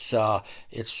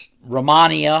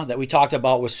Rehmannia that we talked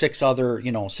about with six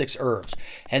herbs.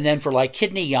 And then for like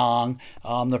kidney yang,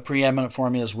 the preeminent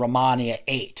formula is Rehmannia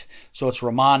 8. So it's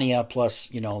Rehmannia plus,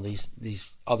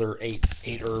 these other eight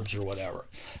herbs or whatever.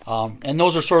 And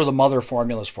those are sort of the mother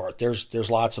formulas for it. There's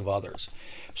lots of others.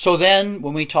 So then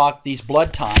when we talk these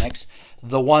blood tonics,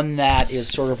 the one that is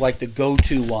sort of like the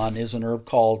go-to one is an herb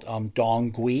called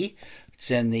Dongui.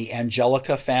 It's in the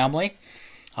Angelica family.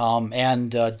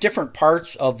 And different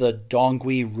parts of the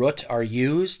Dongui root are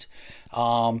used.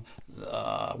 A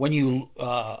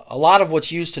lot of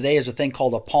what's used today is a thing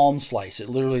called a palm slice. It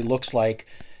literally looks like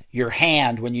your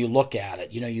hand when you look at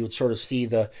it. You would sort of see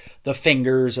the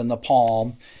fingers and the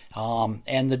palm.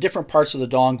 And the different parts of the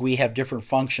dongui have different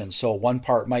functions. So one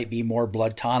part might be more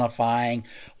blood tonifying,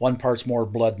 one part's more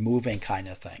blood moving kind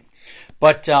of thing.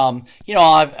 But,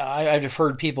 I've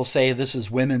heard people say this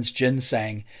is women's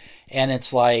ginseng. And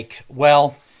it's like,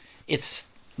 well, it's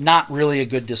not really a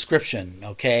good description,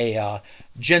 okay?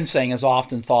 Ginseng is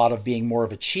often thought of being more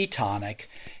of a chi tonic.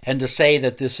 And to say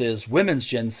that this is women's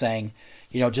ginseng,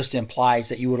 just implies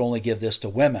that you would only give this to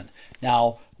women.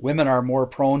 Now, women are more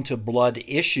prone to blood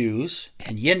issues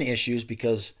and yin issues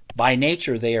because by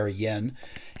nature they are yin.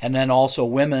 And then also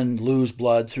women lose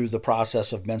blood through the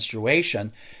process of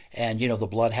menstruation, and the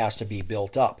blood has to be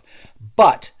built up.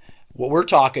 But what we're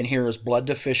talking here is blood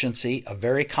deficiency, a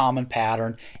very common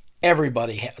pattern.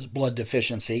 Everybody has blood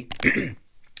deficiency,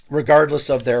 regardless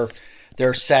of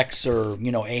their sex or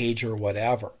age or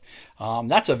whatever.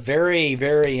 That's a very,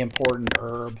 very important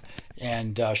herb,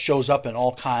 and shows up in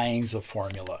all kinds of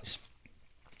formulas.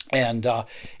 And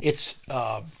it's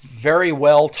very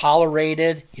well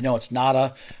tolerated. It's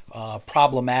not a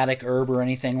problematic herb or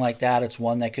anything like that. It's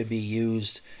one that could be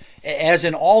used, as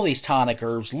in all these tonic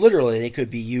herbs, literally they could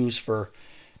be used for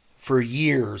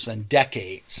years and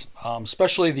decades.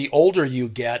 Especially the older you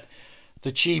get,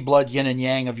 the chi, blood, yin and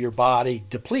yang of your body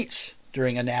depletes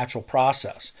during a natural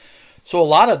process. So a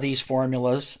lot of these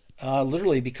formulas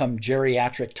literally become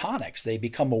geriatric tonics. They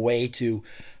become a way to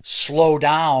slow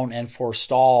down and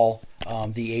forestall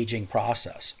the aging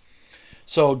process.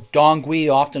 So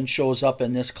dongui often shows up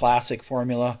in this classic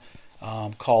formula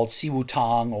called siwu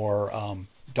tang, or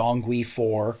dongui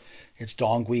 4. It's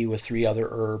dongui with 3 other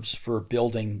herbs for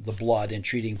building the blood and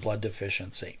treating blood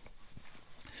deficiency.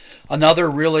 Another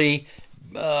really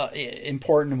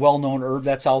important, well-known herb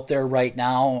that's out there right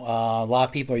now, a lot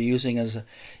of people are using is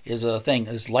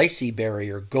lychee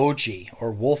berry or goji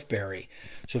or wolfberry.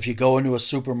 So if you go into a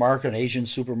supermarket, an Asian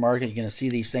supermarket, you're going to see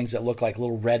these things that look like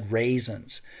little red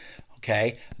raisins.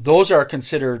 Okay, those are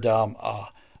considered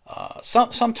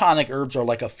some tonic herbs are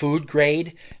like a food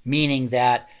grade, meaning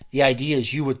that the idea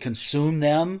is you would consume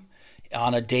them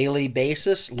on a daily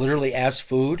basis, literally as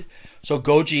food. So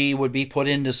goji would be put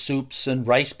into soups and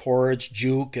rice porridge,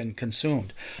 juke, and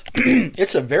consumed.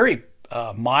 It's a very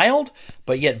mild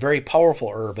but yet very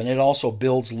powerful herb, and it also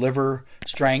builds liver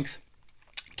strength,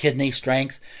 kidney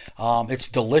strength. It's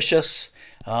delicious.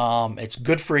 It's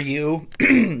good for you,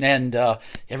 and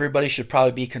everybody should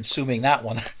probably be consuming that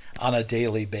one on a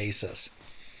daily basis.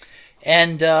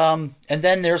 And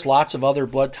then there's lots of other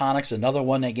blood tonics. Another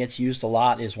one that gets used a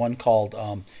lot is one called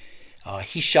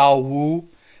Hishao Wu.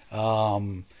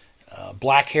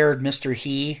 Black-haired Mr.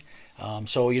 He.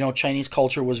 So, Chinese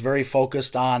culture was very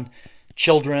focused on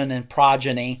children and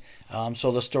progeny.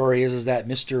 So the story is that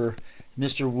Mr.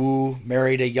 Wu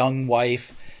married a young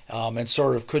wife and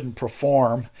sort of couldn't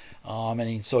perform.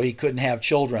 So he couldn't have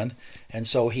children. And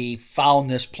so he found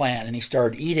this plant and he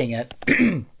started eating it.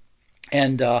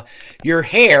 And your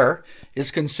hair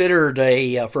is considered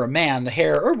for a man, the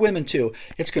hair, or women too,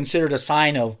 it's considered a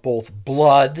sign of both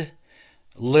blood,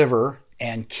 liver,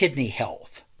 and kidney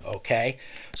health. Okay,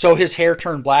 so his hair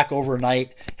turned black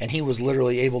overnight, and he was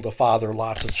literally able to father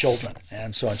lots of children.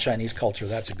 And so in Chinese culture,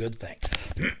 that's a good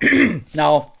thing.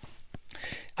 Now,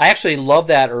 I actually love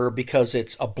that herb because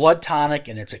it's a blood tonic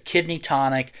and it's a kidney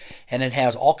tonic, and it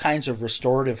has all kinds of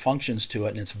restorative functions to it,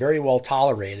 and it's very well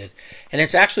tolerated. And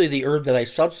it's actually the herb that I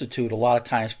substitute a lot of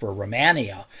times for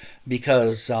Rehmannia,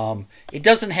 because it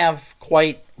doesn't have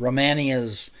quite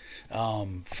Rehmannia's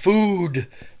food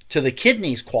to the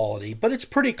kidneys quality, but it's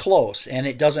pretty close, and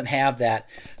it doesn't have that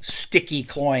sticky,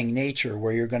 cloying nature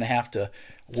where you're going to have to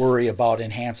worry about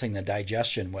enhancing the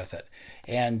digestion with it.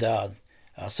 And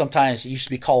sometimes it used to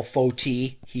be called fo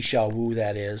tea, Hishao Wu,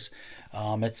 that is.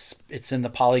 It's in the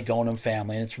Polygonum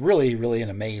family, and it's really, really an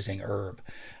amazing herb,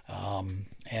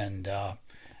 and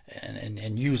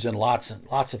used in lots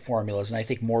of formulas, and I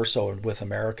think more so with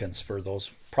Americans for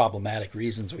those problematic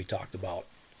reasons we talked about.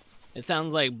 It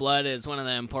sounds like blood is one of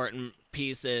the important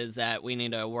pieces that we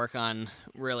need to work on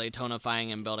really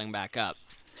tonifying and building back up.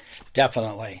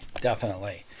 Definitely.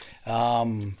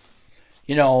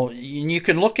 You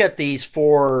can look at these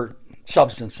 4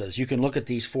 substances. You can look at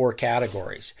these 4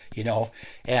 categories,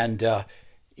 and one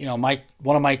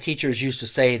of my teachers used to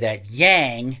say that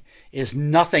yang is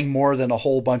nothing more than a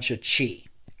whole bunch of qi.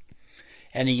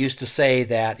 And he used to say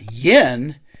that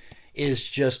yin is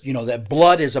just, that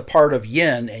blood is a part of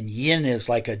yin, and yin is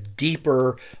like a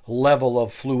deeper level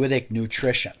of fluidic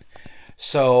nutrition.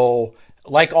 So,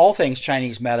 like all things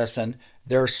Chinese medicine,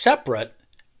 they're separate,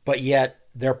 but yet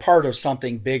they're part of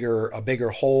something bigger, a bigger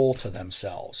whole to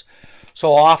themselves.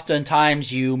 So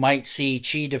oftentimes you might see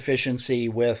qi deficiency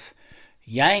with,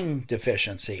 yang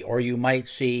deficiency, or you might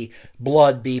see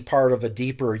blood be part of a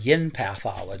deeper yin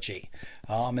pathology.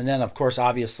 And then, of course,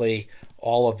 obviously,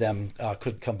 all of them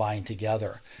could combine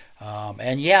together.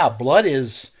 And yeah, blood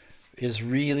is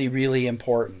really, really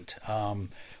important.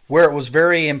 Where it was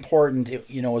very important, it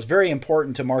was very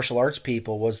important to martial arts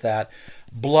people, was that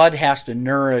blood has to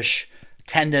nourish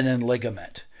tendon and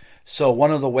ligament. So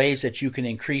one of the ways that you can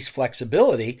increase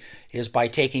flexibility is by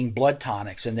taking blood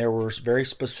tonics, and there were very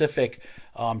specific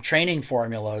training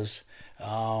formulas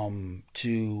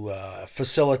to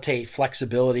facilitate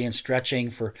flexibility and stretching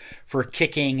for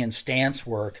kicking and stance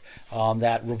work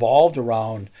that revolved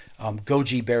around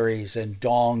goji berries and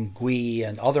dong gui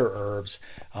and other herbs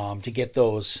to get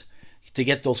those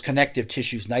connective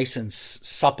tissues nice and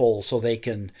supple so they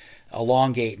can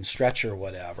elongate and stretch or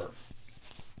whatever.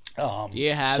 Do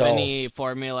you have any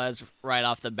formulas right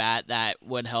off the bat that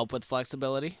would help with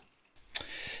flexibility?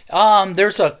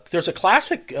 There's a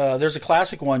classic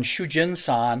one, Shujin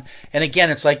San, and again,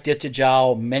 it's like Dit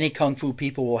Jiao. Many kung fu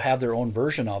people will have their own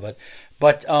version of it,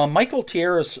 but Michael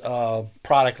Tierra's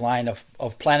product line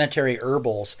of planetary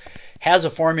herbals has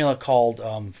a formula called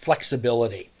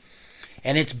flexibility,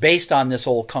 and it's based on this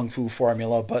old kung fu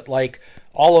formula. But like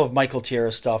all of Michael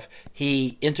Tierra's stuff,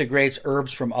 he integrates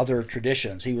herbs from other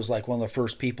traditions. He was like one of the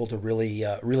first people to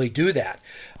really do that.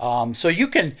 So you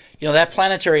can, that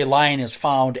planetary line is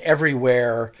found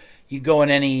everywhere. You go in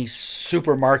any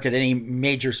supermarket, any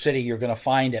major city, you're going to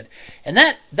find it. And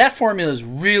that formula is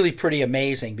really pretty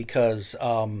amazing because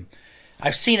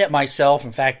I've seen it myself.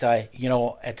 In fact,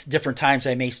 at different times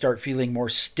I may start feeling more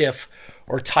stiff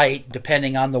or tight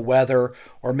depending on the weather,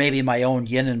 or maybe my own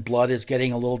yin and blood is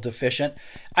getting a little deficient.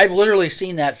 I've literally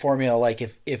seen that formula.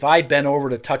 Like if I bent over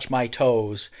to touch my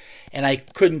toes and I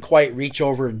couldn't quite reach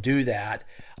over and do that,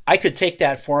 I could take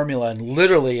that formula and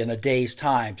literally in a day's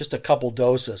time, just a couple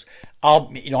doses,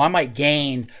 I might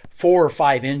gain 4 or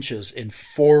 5 inches in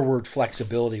forward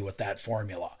flexibility with that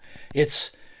formula.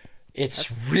 It's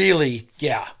really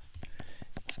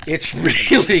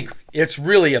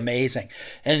amazing,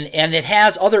 and it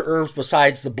has other herbs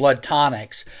besides the blood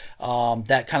tonics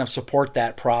that kind of support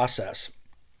that process.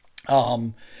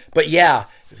 But yeah,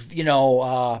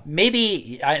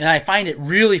 maybe, and I find it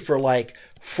really for like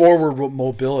forward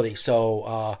mobility.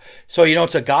 So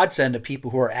it's a godsend to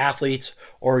people who are athletes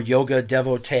or yoga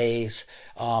devotees.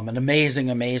 An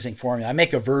amazing formula. I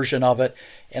make a version of it,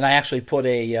 and I actually put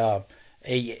a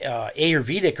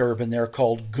Ayurvedic herb in there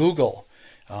called Google,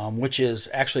 which is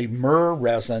actually myrrh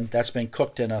resin that's been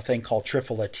cooked in a thing called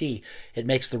triphala tea. It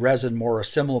makes the resin more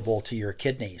assimilable to your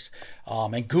kidneys.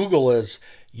 And Google is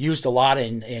used a lot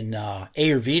in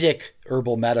Ayurvedic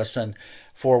herbal medicine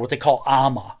for what they call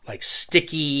ama, like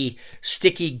sticky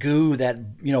goo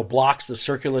that blocks the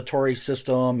circulatory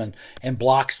system and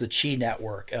blocks the chi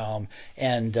network,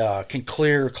 and can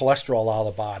clear cholesterol out of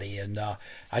the body. And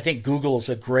I think Google is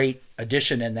a great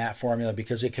addition in that formula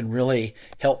because it can really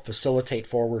help facilitate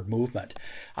forward movement.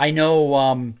 I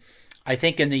know, I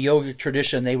think in the yoga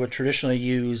tradition they would traditionally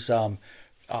use what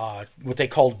they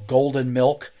called golden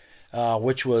milk,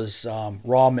 which was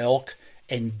raw milk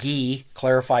and ghee,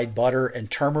 clarified butter,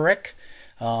 and turmeric,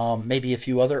 maybe a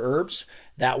few other herbs.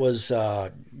 That was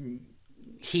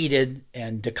heated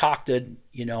and decocted,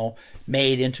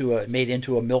 made into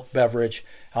a milk beverage,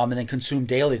 and then consumed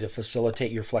daily to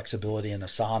facilitate your flexibility in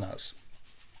asanas.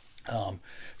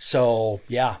 So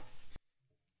yeah.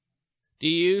 Do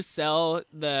you sell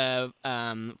the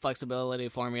flexibility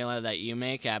formula that you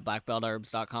make at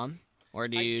blackbeltherbs.com, or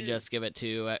do you just give it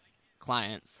to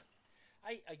clients?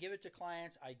 I give it to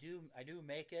clients. I do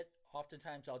make it.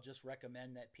 Oftentimes, I'll just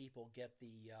recommend that people get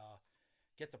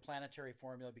the planetary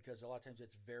formula because a lot of times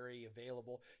it's very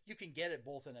available. You can get it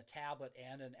both in a tablet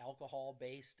and an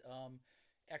alcohol-based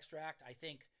extract. I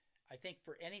think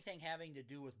for anything having to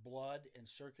do with blood and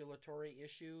circulatory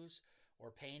issues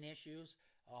or pain issues,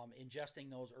 ingesting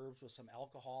those herbs with some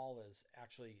alcohol is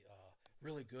actually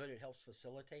really good. It helps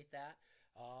facilitate that.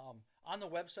 On the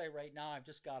website right now, I've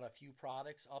just got a few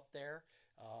products up there.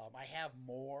 I have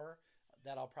more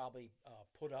that I'll probably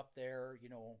put up there,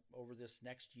 over this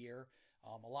next year.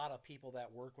 A lot of people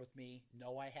that work with me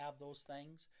know I have those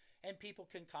things, and people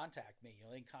can contact me.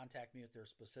 They can contact me with their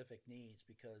specific needs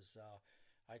because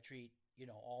I treat,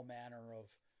 all manner of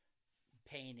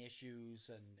pain issues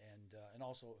and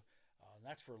also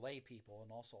that's for lay people,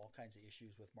 and also all kinds of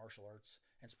issues with martial arts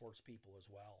and sports people as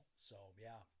well. So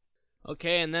yeah.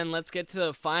 Okay, and then let's get to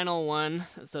the final one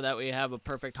so that we have a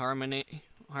perfect harmony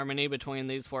between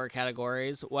these 4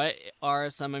 categories. What are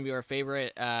some of your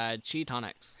favorite chi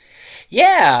tonics?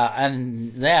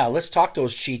 Yeah, let's talk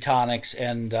those chi tonics.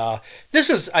 And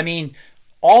this is,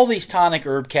 all these tonic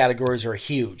herb categories are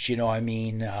huge.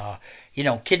 Kidney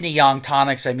yang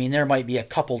tonics, there might be a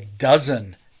couple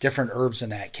dozen different herbs in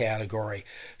that category.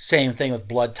 Same thing with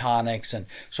blood tonics. And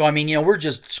so, we're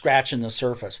just scratching the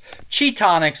surface. Qi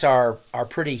tonics are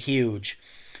pretty huge.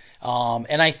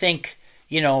 And I think,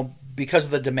 because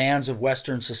of the demands of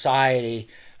Western society,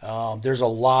 there's a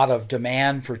lot of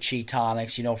demand for Qi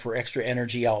tonics, for extra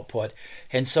energy output.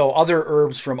 And so other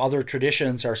herbs from other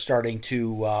traditions are starting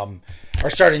to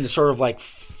sort of like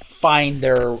find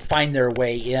their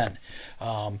way in.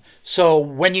 So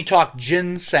when you talk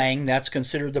ginseng, that's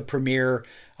considered the premier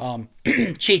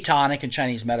Qi tonic in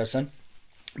Chinese medicine.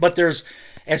 But there's,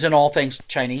 as in all things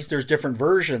Chinese, there's different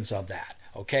versions of that.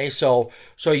 Okay, so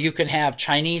you can have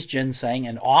Chinese ginseng,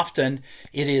 and often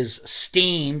it is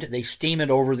steamed. They steam it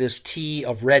over this tea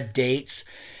of red dates,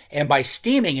 and by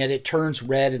steaming it, it turns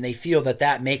red, and they feel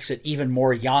that makes it even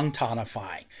more yang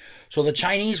tonifying. So the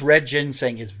Chinese red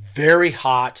ginseng is very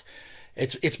hot.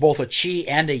 It's both a qi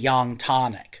and a yang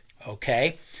tonic.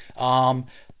 Okay,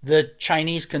 the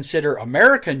Chinese consider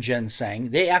American ginseng.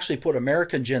 They actually put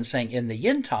American ginseng in the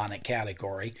yin tonic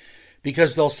category,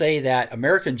 because they'll say that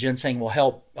American ginseng will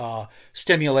help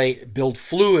build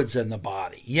fluids in the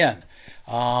body, yin.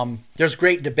 There's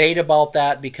great debate about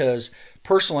that, because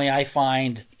personally I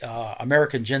find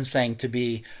American ginseng to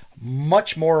be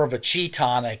much more of a qi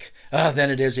tonic than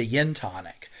it is a yin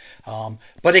tonic.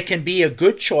 But it can be a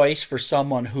good choice for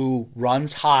someone who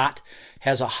runs hot,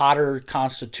 has a hotter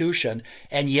constitution,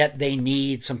 and yet they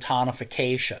need some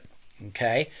tonification.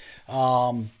 Okay?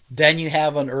 Then you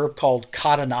have an herb called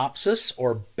Codonopsis,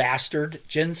 or bastard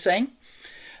ginseng.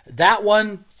 That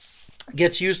one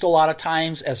gets used a lot of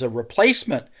times as a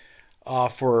replacement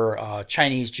for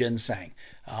Chinese ginseng.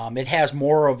 It has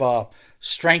more of a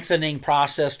strengthening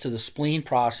process to the spleen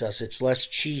process. It's less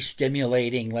qi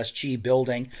stimulating, less qi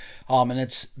building, and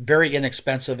it's very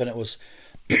inexpensive, and it was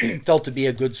felt to be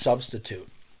a good substitute.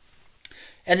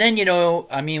 And then,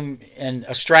 and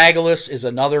astragalus is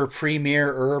another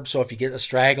premier herb. So if you get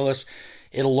astragalus,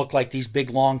 it'll look like these big,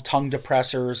 long tongue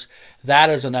depressors. That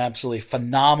is an absolutely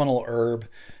phenomenal herb,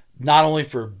 not only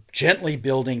for gently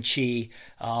building qi,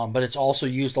 but it's also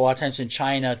used a lot of times in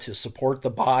China to support the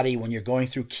body when you're going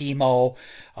through chemo.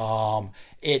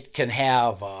 It can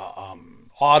have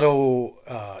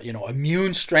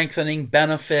immune strengthening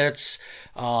benefits,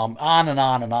 on and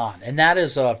on and on. And that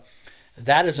is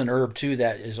an herb too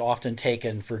that is often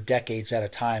taken for decades at a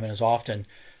time, and is often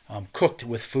cooked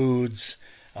with foods,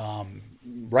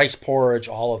 rice porridge,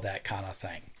 all of that kind of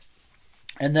thing.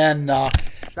 And then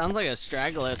sounds like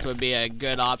astragalus would be a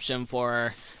good option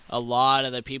for a lot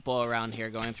of the people around here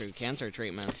going through cancer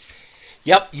treatments.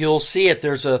 Yep, you'll see it.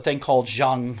 There's a thing called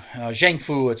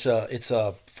Zhengfu. It's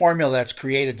a formula that's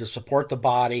created to support the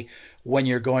body when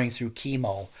you're going through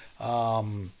chemo.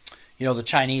 The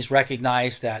Chinese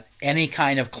recognize that any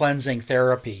kind of cleansing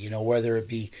therapy, whether it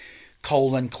be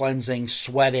colon cleansing,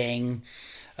 sweating,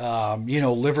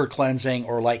 liver cleansing,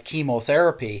 or like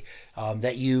chemotherapy,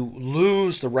 that you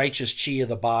lose the righteous qi of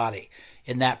the body.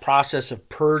 In that process of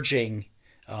purging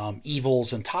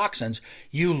evils and toxins,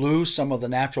 you lose some of the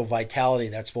natural vitality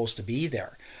that's supposed to be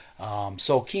there.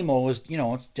 So chemo is,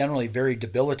 it's generally very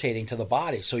debilitating to the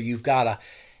body. So you've got to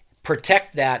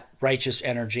protect that righteous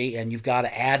energy, and you've got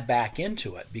to add back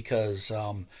into it, because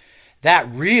that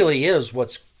really is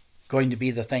what's going to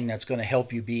be the thing that's going to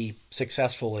help you be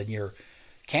successful in your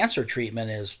cancer treatment,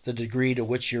 is the degree to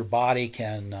which your body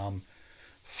can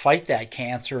fight that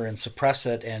cancer and suppress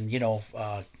it, and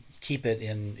keep it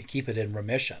in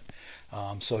remission.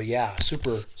 So yeah,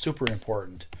 super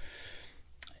important.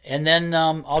 And then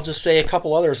I'll just say a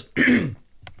couple others.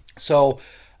 So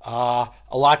a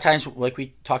lot of times, like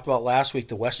we talked about last week,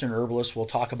 the Western herbalists will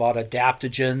talk about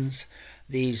adaptogens,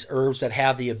 these herbs that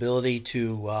have the ability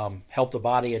to help the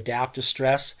body adapt to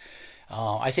stress.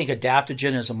 I think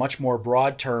adaptogen is a much more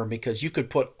broad term, because you could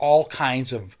put all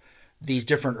kinds of these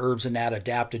different herbs in that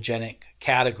adaptogenic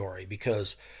category,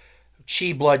 because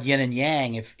qi, blood, yin, and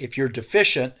yang, if you're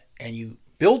deficient and you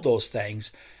build those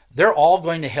things, they're all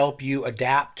going to help you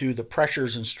adapt to the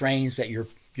pressures and strains that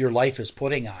your life is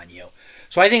putting on you.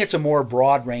 So I think it's a more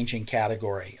broad-ranging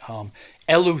category.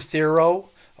 Eleuthero,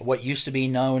 what used to be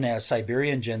known as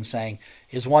Siberian ginseng,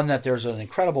 is one that there's an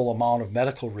incredible amount of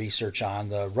medical research on.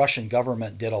 The Russian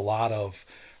government did a lot of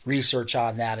research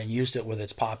on that and used it with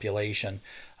its population.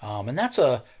 And that's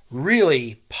a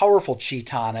really powerful qi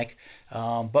tonic.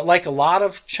 But like a lot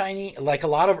of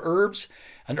herbs,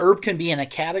 an herb can be in a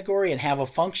category and have a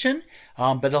function,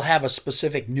 but it'll have a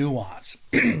specific nuance.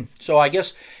 So I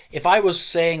guess if I was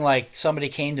saying, like, somebody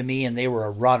came to me and they were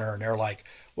a runner and they're like,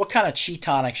 what kind of chi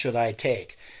tonic should I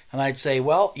take? And I'd say,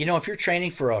 well, if you're training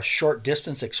for a short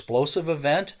distance explosive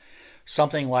event,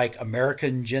 something like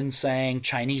American ginseng,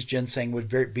 Chinese ginseng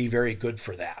would be very good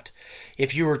for that.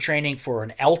 If you were training for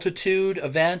an altitude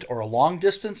event or a long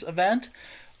distance event,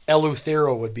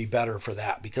 Eleuthero would be better for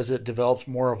that because it develops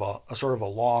more of a sort of a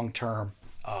long-term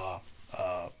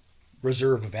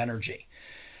reserve of energy.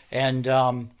 And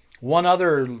one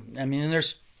other,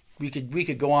 we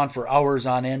could go on for hours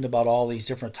on end about all these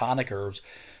different tonic herbs,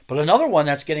 but another one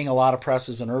that's getting a lot of press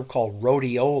is an herb called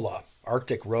rhodiola,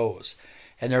 Arctic rose.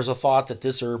 And there's a thought that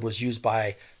this herb was used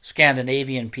by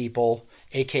Scandinavian people,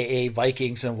 aka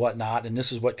Vikings and whatnot, and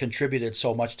this is what contributed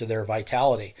so much to their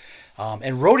vitality.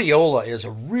 And rhodiola is a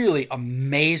really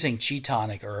amazing chi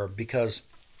tonic herb because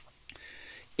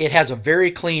it has a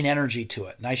very clean energy to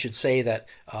it. And I should say that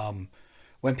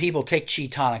when people take chi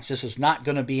tonics, this is not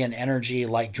going to be an energy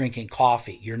like drinking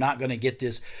coffee. You're not going to get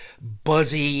this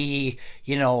buzzy,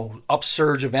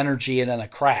 upsurge of energy and then a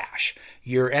crash.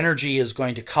 Your energy is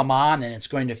going to come on and it's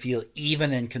going to feel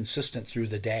even and consistent through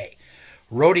the day.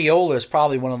 Rhodiola is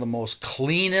probably one of the most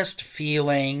cleanest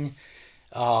feeling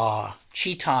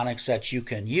chi tonics that you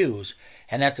can use.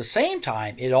 And at the same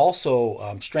time, it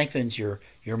also strengthens your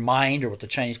mind, or what the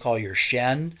Chinese call your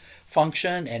Shen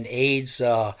function, and aids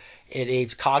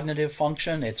cognitive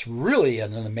function. It's really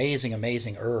an amazing,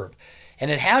 amazing herb.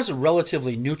 And it has a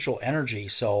relatively neutral energy,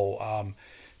 so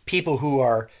people who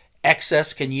are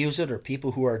excess can use it, or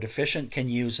people who are deficient can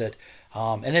use it.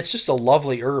 And it's just a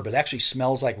lovely herb. It actually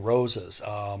smells like roses.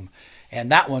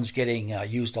 And that one's getting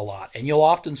used a lot. And you'll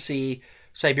often see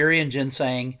Siberian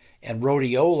ginseng and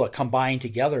rhodiola combined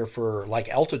together for like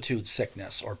altitude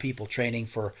sickness or people training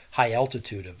for high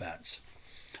altitude events.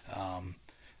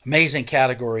 Amazing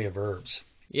category of herbs.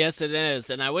 Yes, it is.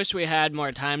 And I wish we had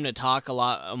more time to talk a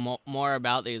lot more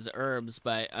about these herbs,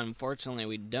 but unfortunately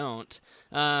we don't.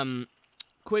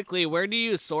 Quickly, where do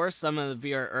you source some of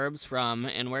your herbs from,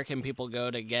 and where can people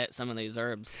go to get some of these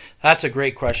herbs? That's a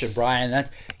great question, Brian.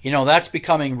 That's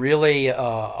becoming really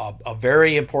a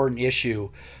very important issue.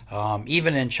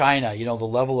 Even in China, the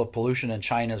level of pollution in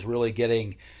China is really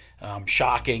getting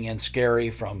shocking and scary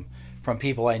from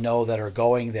people I know that are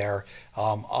going there.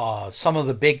 Some of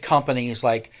the big companies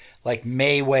like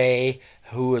Mayway,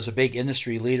 who is a big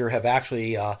industry leader, have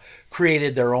actually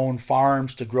created their own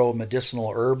farms to grow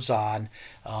medicinal herbs on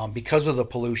because of the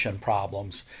pollution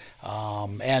problems.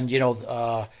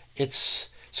 It's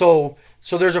so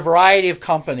there's a variety of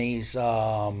companies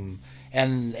and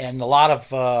a lot of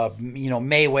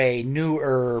Mayway, new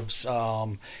herbs,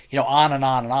 on and on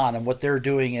and on. And what they're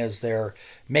doing is they're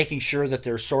making sure that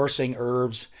they're sourcing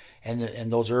herbs,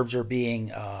 and those herbs are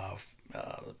being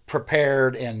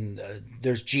prepared, and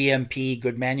there's GMP,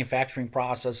 good manufacturing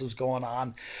processes going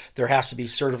on. There has to be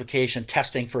certification,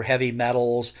 testing for heavy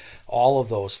metals, all of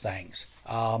those things.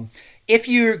 If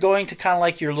you're going to kind of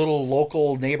like your little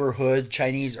local neighborhood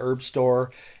Chinese herb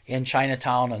store in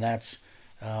Chinatown, and that's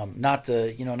not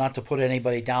to put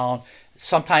anybody down,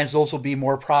 sometimes those will be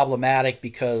more problematic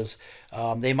because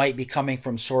they might be coming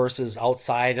from sources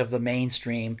outside of the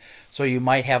mainstream, so you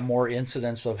might have more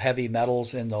incidents of heavy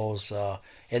metals in those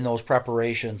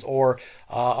preparations. Or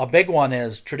a big one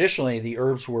is traditionally the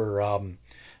herbs were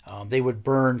they would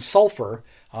burn sulfur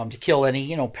to kill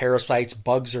any parasites,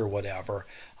 bugs, or whatever.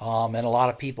 And a lot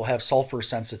of people have sulfur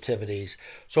sensitivities.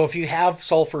 So if you have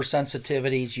sulfur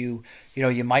sensitivities, you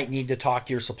might need to talk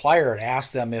to your supplier and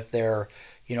ask them if they're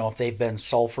if they've been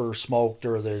sulfur smoked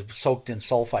or they're soaked in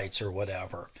sulfites or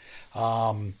whatever.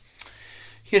 Mayway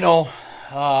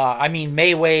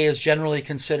is generally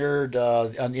considered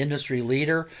an industry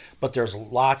leader, but there's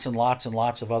lots and lots and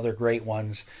lots of other great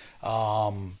ones.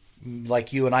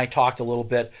 Like you and I talked a little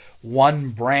bit,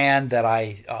 one brand that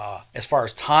I, as far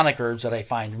as tonic herbs, that I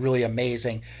find really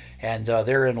amazing, and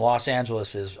they're in Los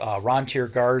Angeles, is Rontier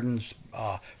Gardens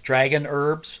Dragon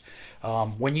Herbs.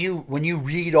 When you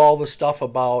read all the stuff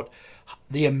about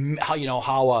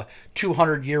how a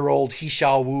 200-year-old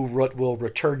Hishao Wu root will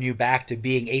return you back to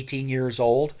being 18 years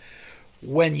old,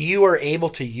 when you are able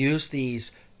to use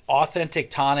these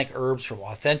authentic tonic herbs from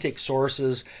authentic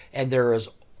sources and they're as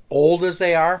old as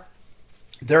they are,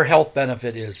 their health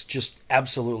benefit is just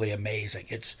absolutely amazing.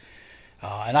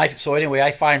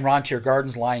 I find Rontier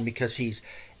Gardens line because he's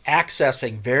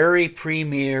accessing very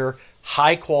premier,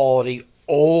 high quality,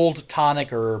 old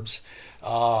tonic herbs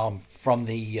from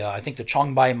the I think the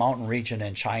Chongbai Mountain region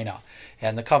in China,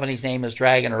 and the company's name is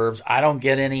Dragon Herbs. I don't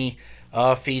get any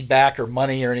feedback or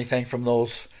money or anything from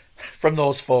those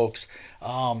folks.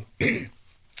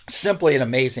 Simply an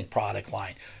amazing product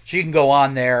line. So you can go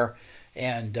on there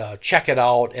and check it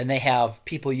out. And they have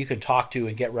people you can talk to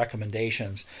and get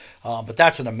recommendations. But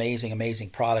that's an amazing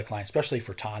product line, especially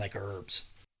for tonic herbs.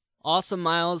 Awesome,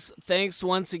 Miles. Thanks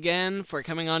once again for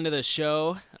coming on to the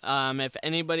show. If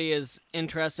anybody is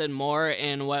interested more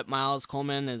in what Miles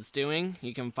Coleman is doing,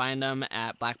 you can find him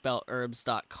at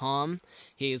blackbeltherbs.com.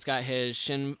 He's got his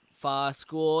Shinfa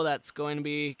school that's going to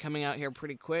be coming out here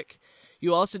pretty quick.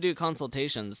 You also do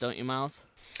consultations, don't you, Miles?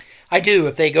 I do.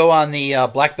 If they go on the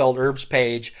Black Belt Herbs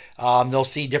page, they'll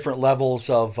see different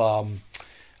levels of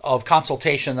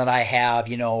consultation that I have,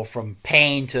 from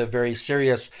pain to very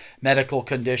serious medical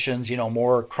conditions,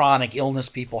 more chronic illness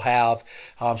people have.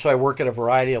 So I work at a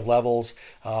variety of levels.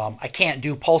 I can't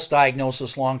do pulse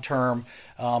diagnosis long term,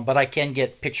 but I can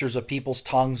get pictures of people's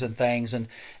tongues and things, and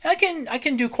I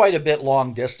can do quite a bit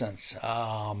long distance.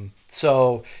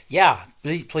 So yeah,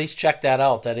 please check that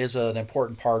out. That is an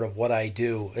important part of what I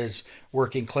do, is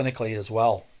working clinically as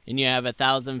well. And you have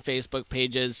 1,000 Facebook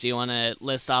pages. Do you want to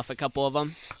list off a couple of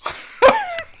them?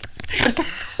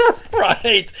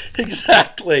 Right,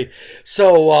 exactly.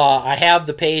 So I have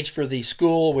the page for the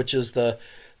school, which is the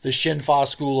Shinfa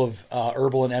School of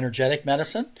Herbal and Energetic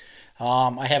Medicine.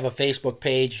 I have a Facebook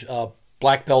page,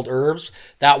 Black Belt Herbs.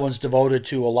 That one's devoted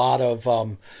to a lot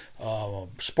of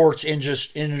sports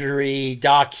injury,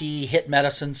 Daqi, hit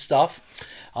medicine stuff.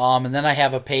 And then I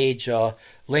have a page,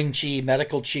 Ling Chi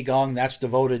Medical Qigong. That's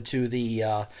devoted to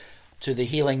the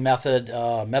healing method,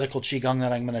 medical Qigong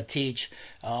that I'm going to teach.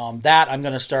 That I'm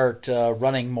going to start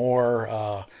running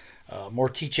more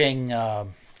teaching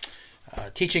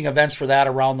events for that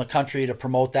around the country to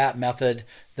promote that method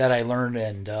that I learned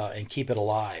and keep it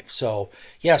alive. So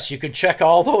yes, you can check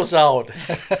all those out.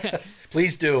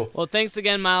 Please do. Well, thanks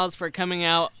again, Miles, for coming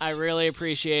out. I really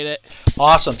appreciate it.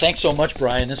 Awesome. Thanks so much,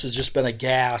 Brian. This has just been a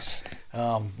gas.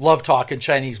 Love talking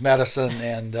Chinese medicine,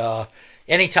 and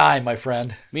anytime, my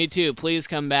friend. Me too. Please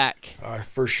come back.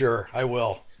 For sure. I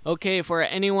will. Okay, for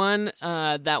anyone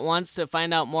that wants to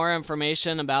find out more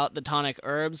information about the tonic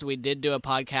herbs, we did do a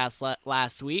podcast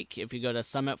last week. If you go to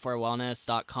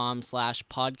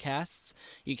summitforwellness.com/podcasts,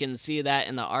 you can see that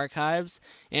in the archives.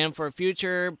 And for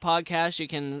future podcasts, you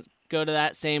can go to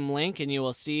that same link and you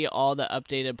will see all the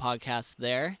updated podcasts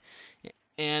there.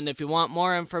 And if you want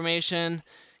more information,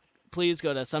 please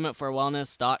go to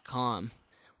summitforwellness.com.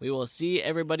 We will see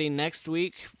everybody next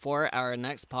week for our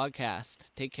next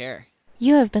podcast. Take care.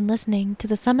 You have been listening to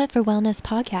the Summit for Wellness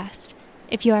podcast.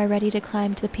 If you are ready to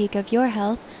climb to the peak of your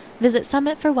health, visit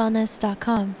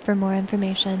summitforwellness.com for more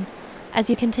information. As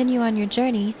you continue on your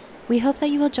journey, we hope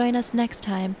that you will join us next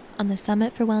time on the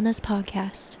Summit for Wellness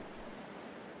podcast.